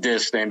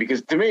disc thing,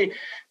 because to me,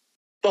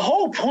 the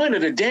whole point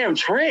of the damn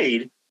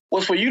trade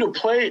was for you to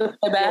play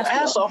your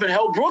ass off and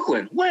help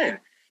Brooklyn win.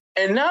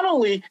 And not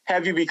only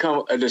have you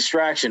become a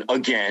distraction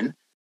again,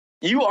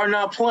 you are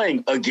not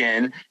playing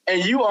again,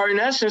 and you are in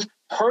essence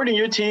hurting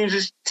your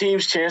team's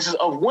chances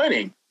of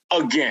winning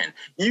again.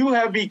 You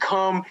have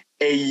become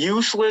a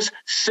useless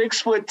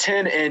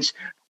 6'10"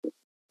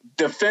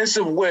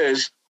 defensive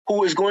whiz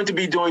who is going to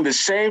be doing the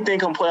same thing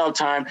come playoff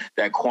time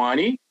that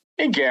Kwani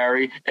and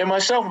Gary and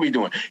myself will be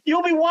doing.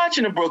 You'll be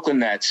watching the Brooklyn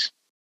Nets.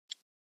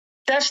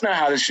 That's not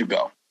how this should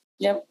go.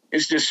 Yep.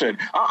 It's just should.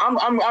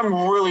 I'm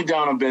really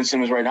down on Ben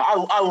Simmons right now.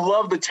 I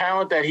love the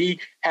talent that he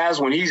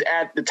has when he's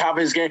at the top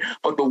of his game,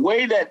 but the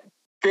way that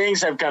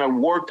things have kind of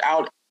worked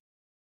out,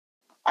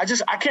 I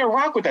can't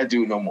rock with that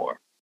dude no more.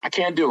 I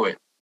can't do it.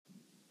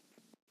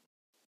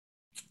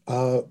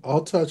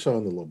 I'll touch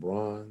on the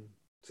LeBron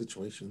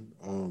situation.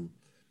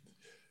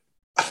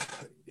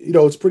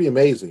 It's pretty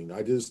amazing.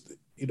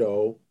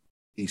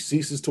 He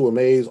ceases to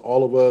amaze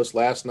all of us.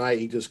 Last night,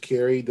 he just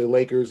carried the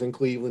Lakers in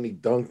Cleveland. He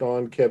dunked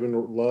on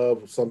Kevin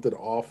Love, something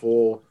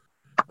awful.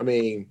 I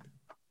mean,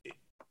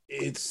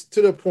 it's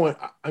to the point.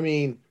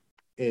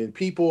 And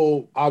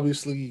people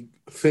obviously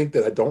think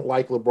that I don't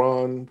like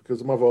LeBron because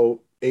of my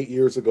vote 8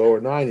 years ago or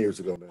 9 years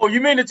ago now. Oh,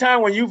 you mean the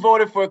time when you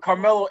voted for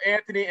Carmelo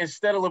Anthony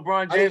instead of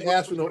LeBron James? I didn't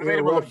ask for no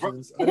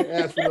interruptions. I didn't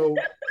ask for no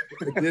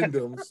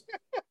addendums.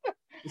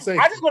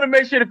 I just want to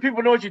make sure that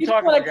people know what you're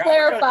talking about.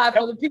 Clarify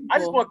for the people. I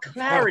just want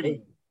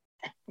clarity.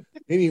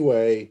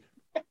 Anyway,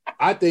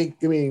 I think,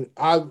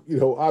 I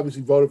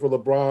obviously voted for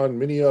LeBron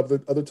many of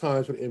the other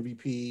times for the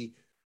MVP,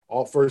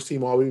 all first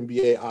team, all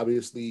NBA,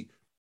 obviously.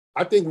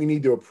 I think we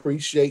need to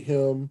appreciate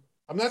him.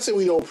 I'm not saying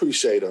we don't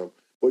appreciate him,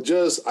 but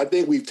just I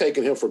think we've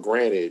taken him for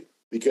granted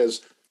because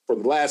for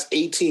the last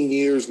 18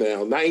 years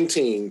now,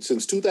 19,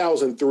 since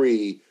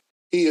 2003,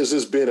 he has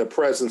just been a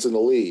presence in the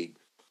league.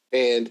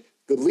 And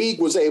the league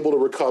was able to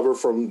recover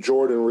from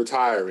Jordan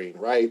retiring,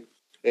 right?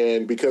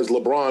 And because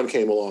LeBron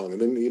came along. And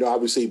then,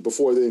 obviously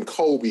before then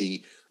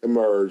Kobe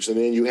emerged. And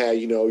then you had,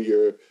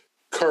 your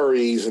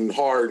Currys and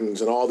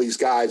Hardens and all these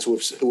guys who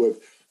have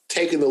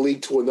taken the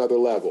league to another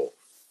level.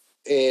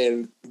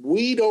 And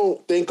we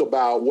don't think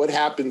about what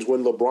happens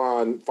when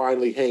LeBron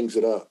finally hangs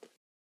it up.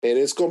 And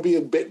it's going to be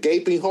a bit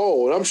gaping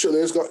hole. And I'm sure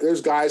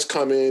there's guys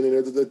coming,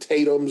 and the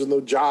Tatums and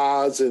the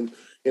Jaws and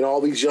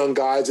all these young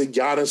guys, and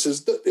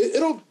Giannis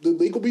the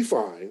league will be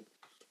fine,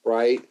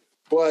 right?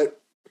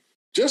 But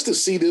just to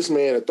see this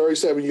man at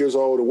 37 years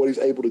old and what he's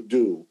able to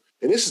do,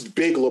 and this is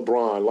big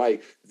LeBron.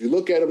 Like, if you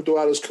look at him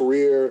throughout his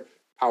career,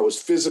 how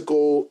his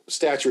physical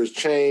stature has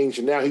changed,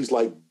 and now he's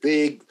like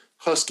big,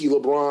 husky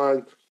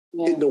LeBron,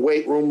 hitting the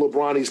weight room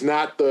LeBron. He's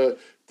not the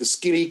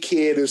skinny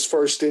kid his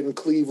first stint in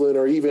Cleveland,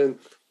 or even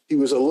he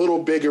was a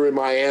little bigger in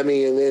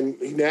Miami, and then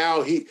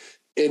now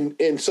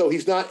so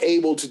he's not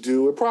able to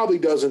do, it probably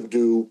doesn't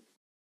do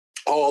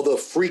all the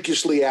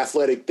freakishly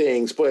athletic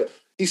things, but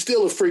he's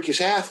still a freakish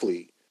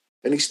athlete,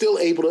 and he's still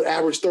able to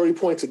average 30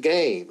 points a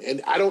game.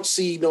 And I don't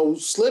see no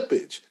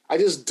slippage. I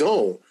just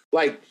don't.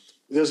 Like,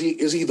 is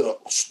he the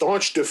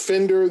staunch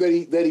defender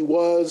that he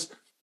was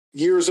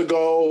years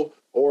ago?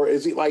 Or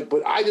is he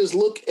but I just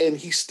look and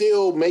he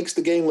still makes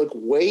the game look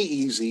way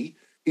easy.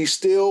 He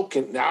still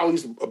can, now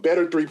he's a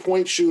better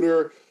 3-point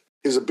shooter.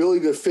 his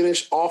ability to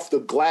finish off the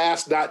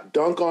glass, not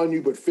dunk on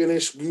you, but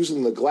finish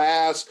using the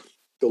glass,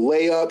 the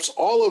layups,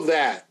 all of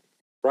that,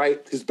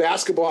 right? His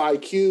basketball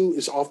IQ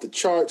is off the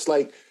charts.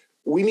 Like,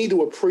 we need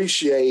to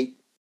appreciate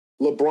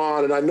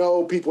LeBron. And I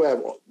know people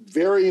have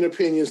varying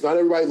opinions. Not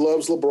everybody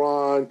loves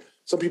LeBron.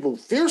 Some people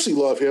fiercely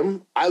love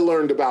him. I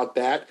learned about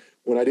that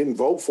when I didn't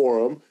vote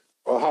for him,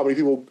 or how many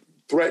people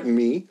threatened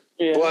me.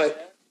 Yeah.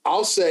 But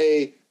I'll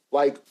say,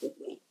 like,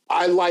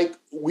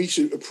 we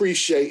should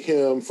appreciate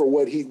him for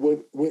what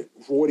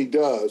he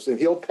does, and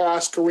he'll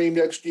pass Kareem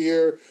next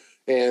year.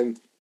 And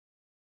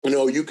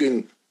you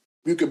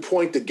can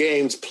point to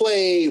games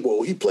played.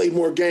 Well, he played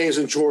more games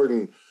than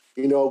Jordan.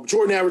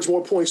 Jordan averaged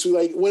more points.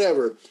 Like,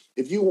 whatever.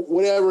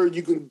 Whatever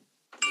you can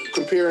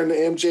compare him to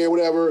MJ or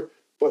whatever.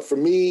 But for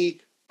me,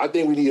 I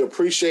think we need to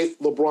appreciate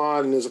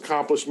LeBron and his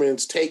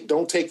accomplishments.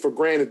 Don't take for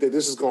granted that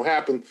this is going to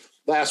happen,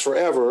 last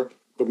forever.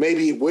 But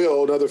maybe it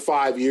will another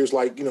 5 years.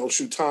 Like,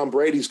 Tom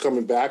Brady's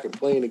coming back and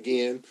playing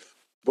again.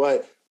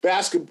 But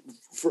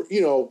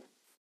basketball,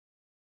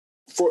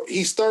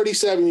 he's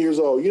 37 years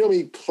old. You know how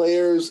many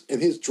players in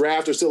his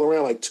draft are still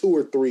around, like 2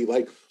 or 3?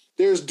 Like,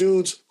 there's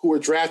dudes who were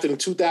drafted in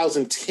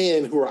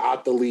 2010 who are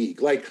out the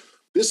league. Like,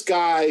 this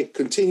guy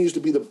continues to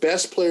be the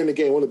best player in the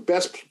game, one of the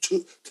best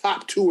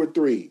top 2 or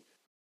 3.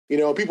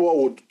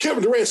 People,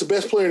 Kevin Durant's the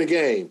best player in the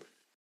game.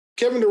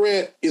 Kevin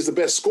Durant is the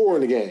best scorer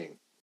in the game.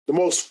 The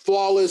most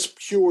flawless,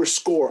 pure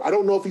scorer. I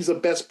don't know if he's the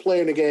best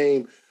player in the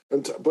game,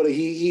 but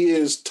he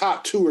is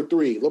top 2 or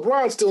 3.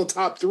 LeBron's still in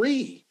top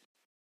 3.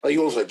 Like,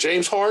 you like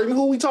James Harden?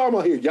 Who are we talking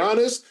about here?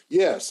 Giannis?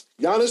 Yes.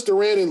 Giannis,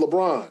 Durant, and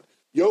LeBron.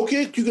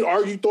 Jokic? You could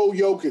argue throw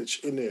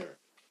Jokic in there,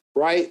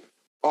 right?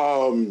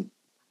 And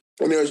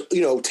there's,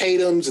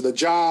 Tatum's and the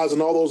Jaws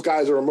and all those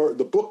guys are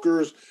the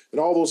Bookers and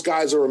all those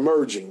guys are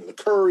emerging. The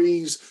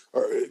Currys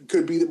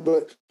could be,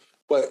 but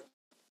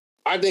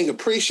I think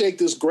appreciate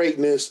this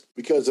greatness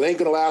because it ain't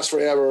going to last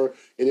forever.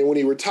 And then when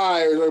he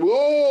retires, like,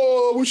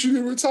 I wish he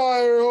didn't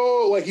retire.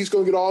 Like, he's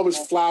going to get all of his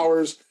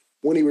flowers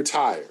when he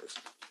retires.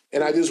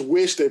 And I just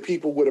wish that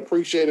people would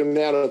appreciate him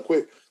now. To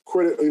quick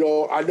credit,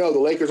 I know the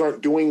Lakers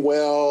aren't doing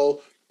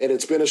well, and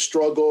it's been a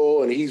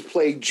struggle, and he's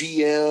played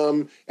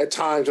GM at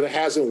times, and it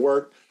hasn't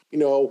worked.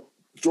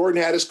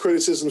 Jordan had his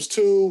criticisms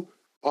too,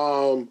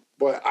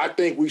 but I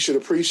think we should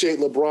appreciate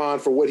LeBron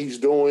for what he's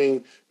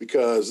doing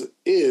because it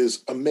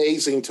is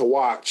amazing to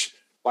watch.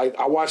 Like,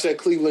 I watched that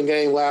Cleveland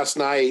game last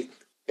night,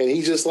 and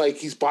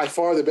he's by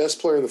far the best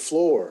player on the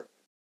floor.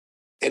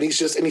 And he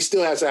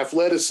still has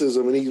athleticism,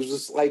 and he was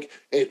just like,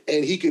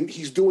 and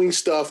he's doing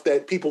stuff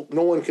that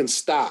no one can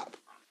stop.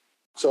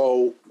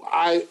 So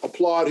I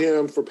applaud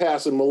him for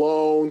passing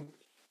Malone.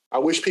 I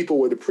wish people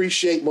would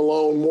appreciate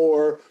Malone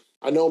more.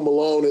 I know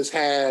Malone has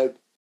had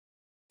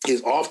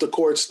his off the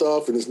court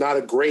stuff and is not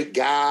a great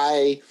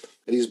guy,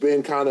 and he's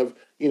been kind of,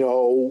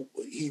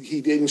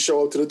 he didn't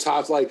show up to the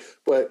top.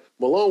 But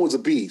Malone was a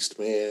beast,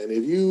 man.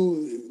 If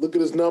you look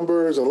at his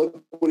numbers and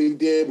look what he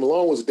did,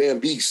 Malone was a damn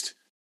beast.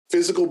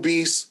 Physical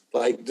beast,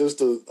 like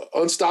just an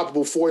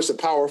unstoppable force at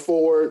power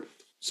forward.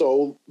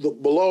 So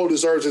Malone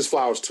deserves his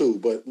flowers too.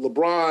 But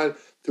LeBron,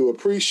 to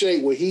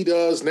appreciate what he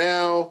does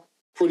now,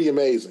 pretty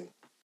amazing.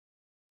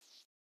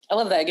 I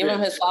love that. Give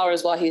him his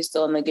flowers while he's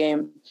still in the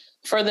game.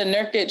 For the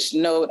Nurkic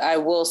note, I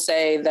will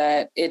say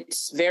that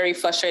it's very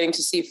frustrating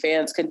to see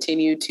fans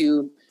continue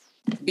to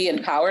be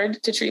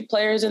empowered to treat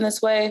players in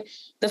this way.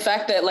 The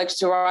fact that, like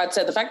Gerard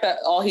said, the fact that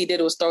all he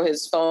did was throw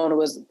his phone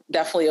was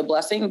definitely a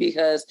blessing,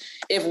 because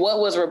if what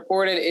was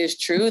reported is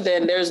true,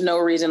 then there's no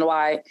reason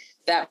why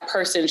that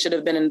person should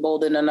have been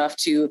emboldened enough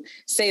to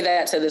say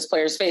that to this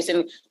player's face.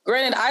 And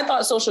granted, I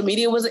thought social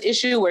media was an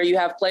issue where you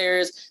have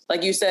players,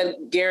 like you said,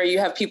 Gary, you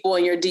have people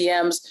in your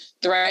DMs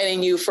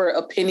threatening you for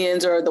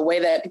opinions or the way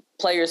that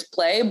players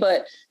play.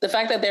 But the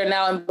fact that they're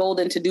now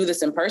emboldened to do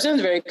this in person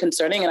is very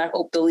concerning. And I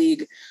hope the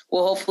league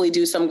will hopefully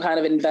do some kind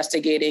of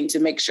investigating to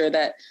make sure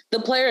that the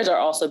players are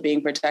also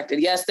being protected.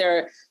 Yes,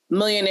 they're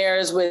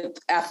millionaires with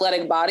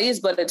athletic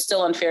bodies, but it's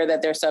still unfair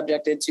that they're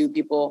subjected to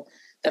people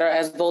that are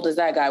as bold as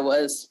that guy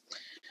was.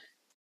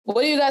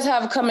 What do you guys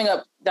have coming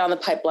up down the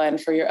pipeline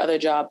for your other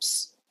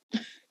jobs?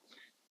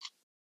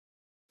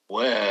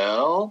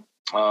 Well,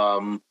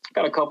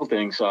 got a couple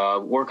things.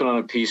 Working on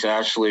a piece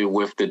actually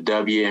with the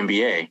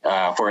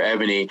WNBA for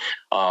Ebony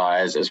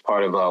as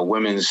part of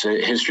Women's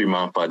History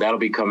Month. That'll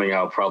be coming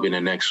out probably in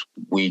the next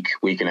week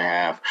and a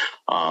half.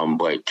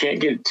 But can't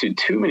get to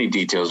too many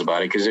details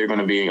about it because they're going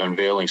to be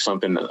unveiling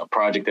a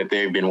project that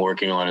they've been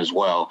working on as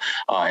well.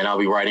 And I'll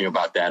be writing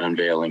about that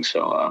unveiling.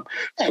 So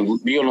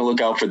be on the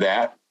lookout for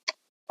that.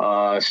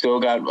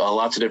 Still got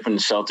lots of different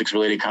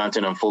Celtics-related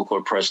content on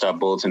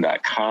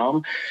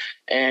fullcourtpress.bulletin.com.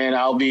 And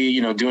I'll be,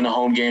 doing the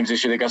home games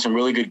this year. They got some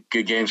really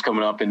good games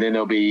coming up, and then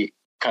they'll be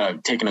kind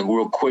of taking a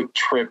real quick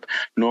trip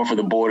north of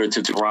the border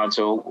to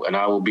Toronto, and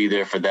I will be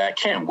there for that.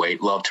 Can't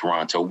wait. Love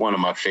Toronto. One of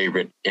my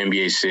favorite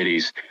NBA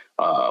cities.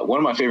 One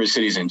of my favorite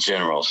cities in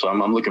general. So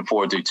I'm looking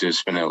forward to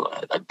spending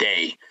a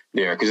day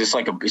there because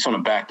it's on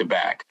a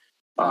back-to-back.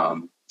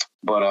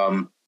 But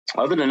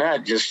other than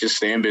that, just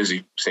staying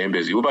busy.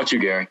 What about you,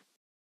 Gary?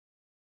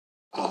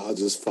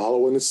 Just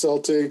following the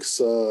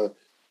Celtics.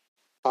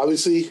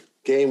 Obviously,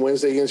 game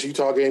Wednesday against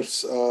Utah,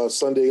 games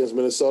Sunday against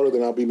Minnesota.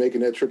 Then I'll be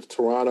making that trip to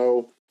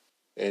Toronto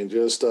and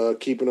just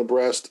keeping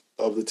abreast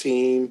of the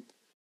team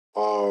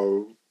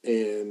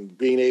and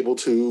being able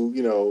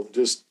to,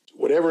 just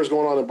whatever is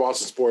going on in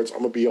Boston sports, I'm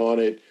going to be on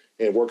it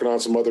and working on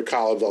some other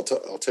columns I'll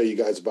tell you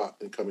guys about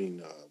in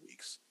coming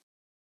weeks.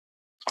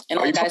 And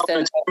are you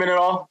following the tournament at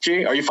all,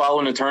 G? Are you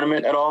following the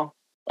tournament at all?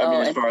 I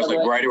mean, as far as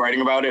like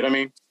writing about it, I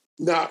mean?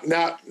 Not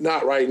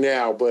right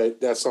now, but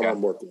that's something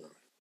I'm working on.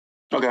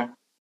 Okay.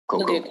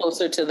 Cool. Get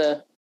closer to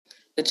the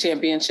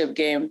championship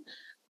game.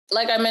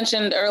 Like I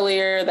mentioned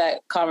earlier,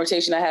 that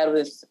conversation I had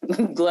with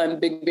Glenn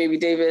Big Baby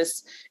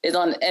Davis is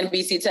on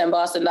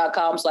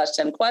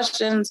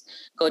NBC10boston.com/10questions.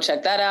 Go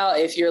check that out.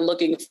 If you're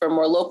looking for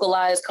more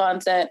localized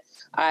content,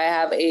 I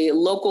have a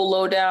local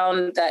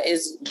lowdown that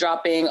is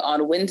dropping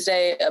on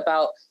Wednesday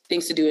about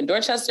things to do in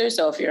Dorchester.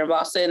 So if you're in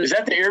Boston. Is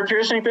that the ear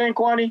piercing thing,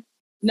 Kwani?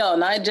 No,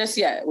 not just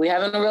yet. We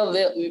haven't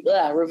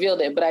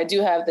revealed it, but I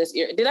do have this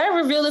ear. Did I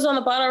reveal this on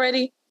the pod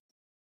already?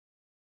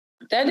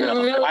 That didn't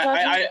reveal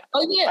it?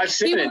 Oh, yeah. I've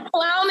seen he was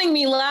clowning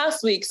me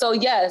last week. So,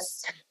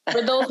 yes,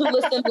 for those who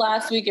listened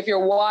last week, if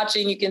you're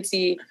watching, you can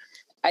see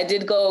I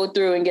did go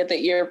through and get the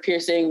ear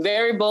piercing.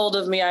 Very bold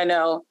of me, I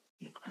know.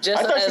 I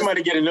thought you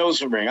might get a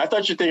nose ring. I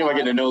thought you were thinking about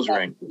getting a nose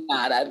ring.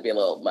 Nah, that'd be a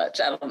little much.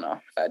 I don't know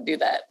if I'd do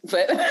that.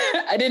 But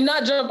I did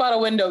not jump out a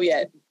window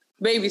yet.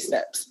 Baby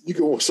steps. We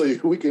can.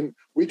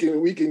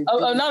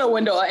 Oh, not a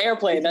window, an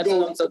airplane. We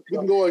can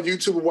go on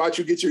YouTube and watch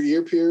you get your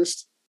ear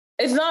pierced.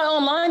 It's not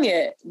online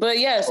yet, but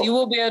yes, you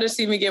will be able to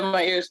see me get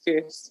my ears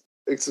pierced.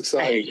 It's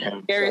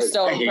exciting. Gary's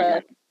so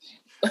impressed.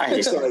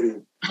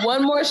 Exciting.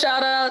 One more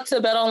shout out to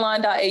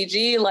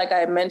betonline.ag. Like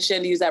I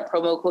mentioned, use that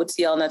promo code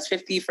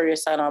TLNets50 for your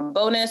sign-on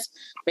bonus.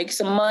 Make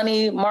some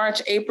money.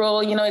 March,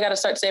 April, you got to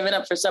start saving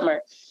up for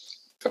summer.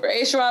 For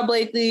Sherrod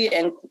Blakely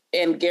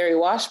and Gary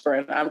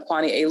Washburn, I'm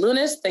Kwani A.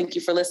 Lunis. Thank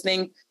you for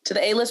listening to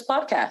the A-List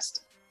podcast.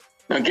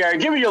 Now, Gary,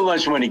 give me your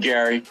lunch money,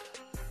 Gary.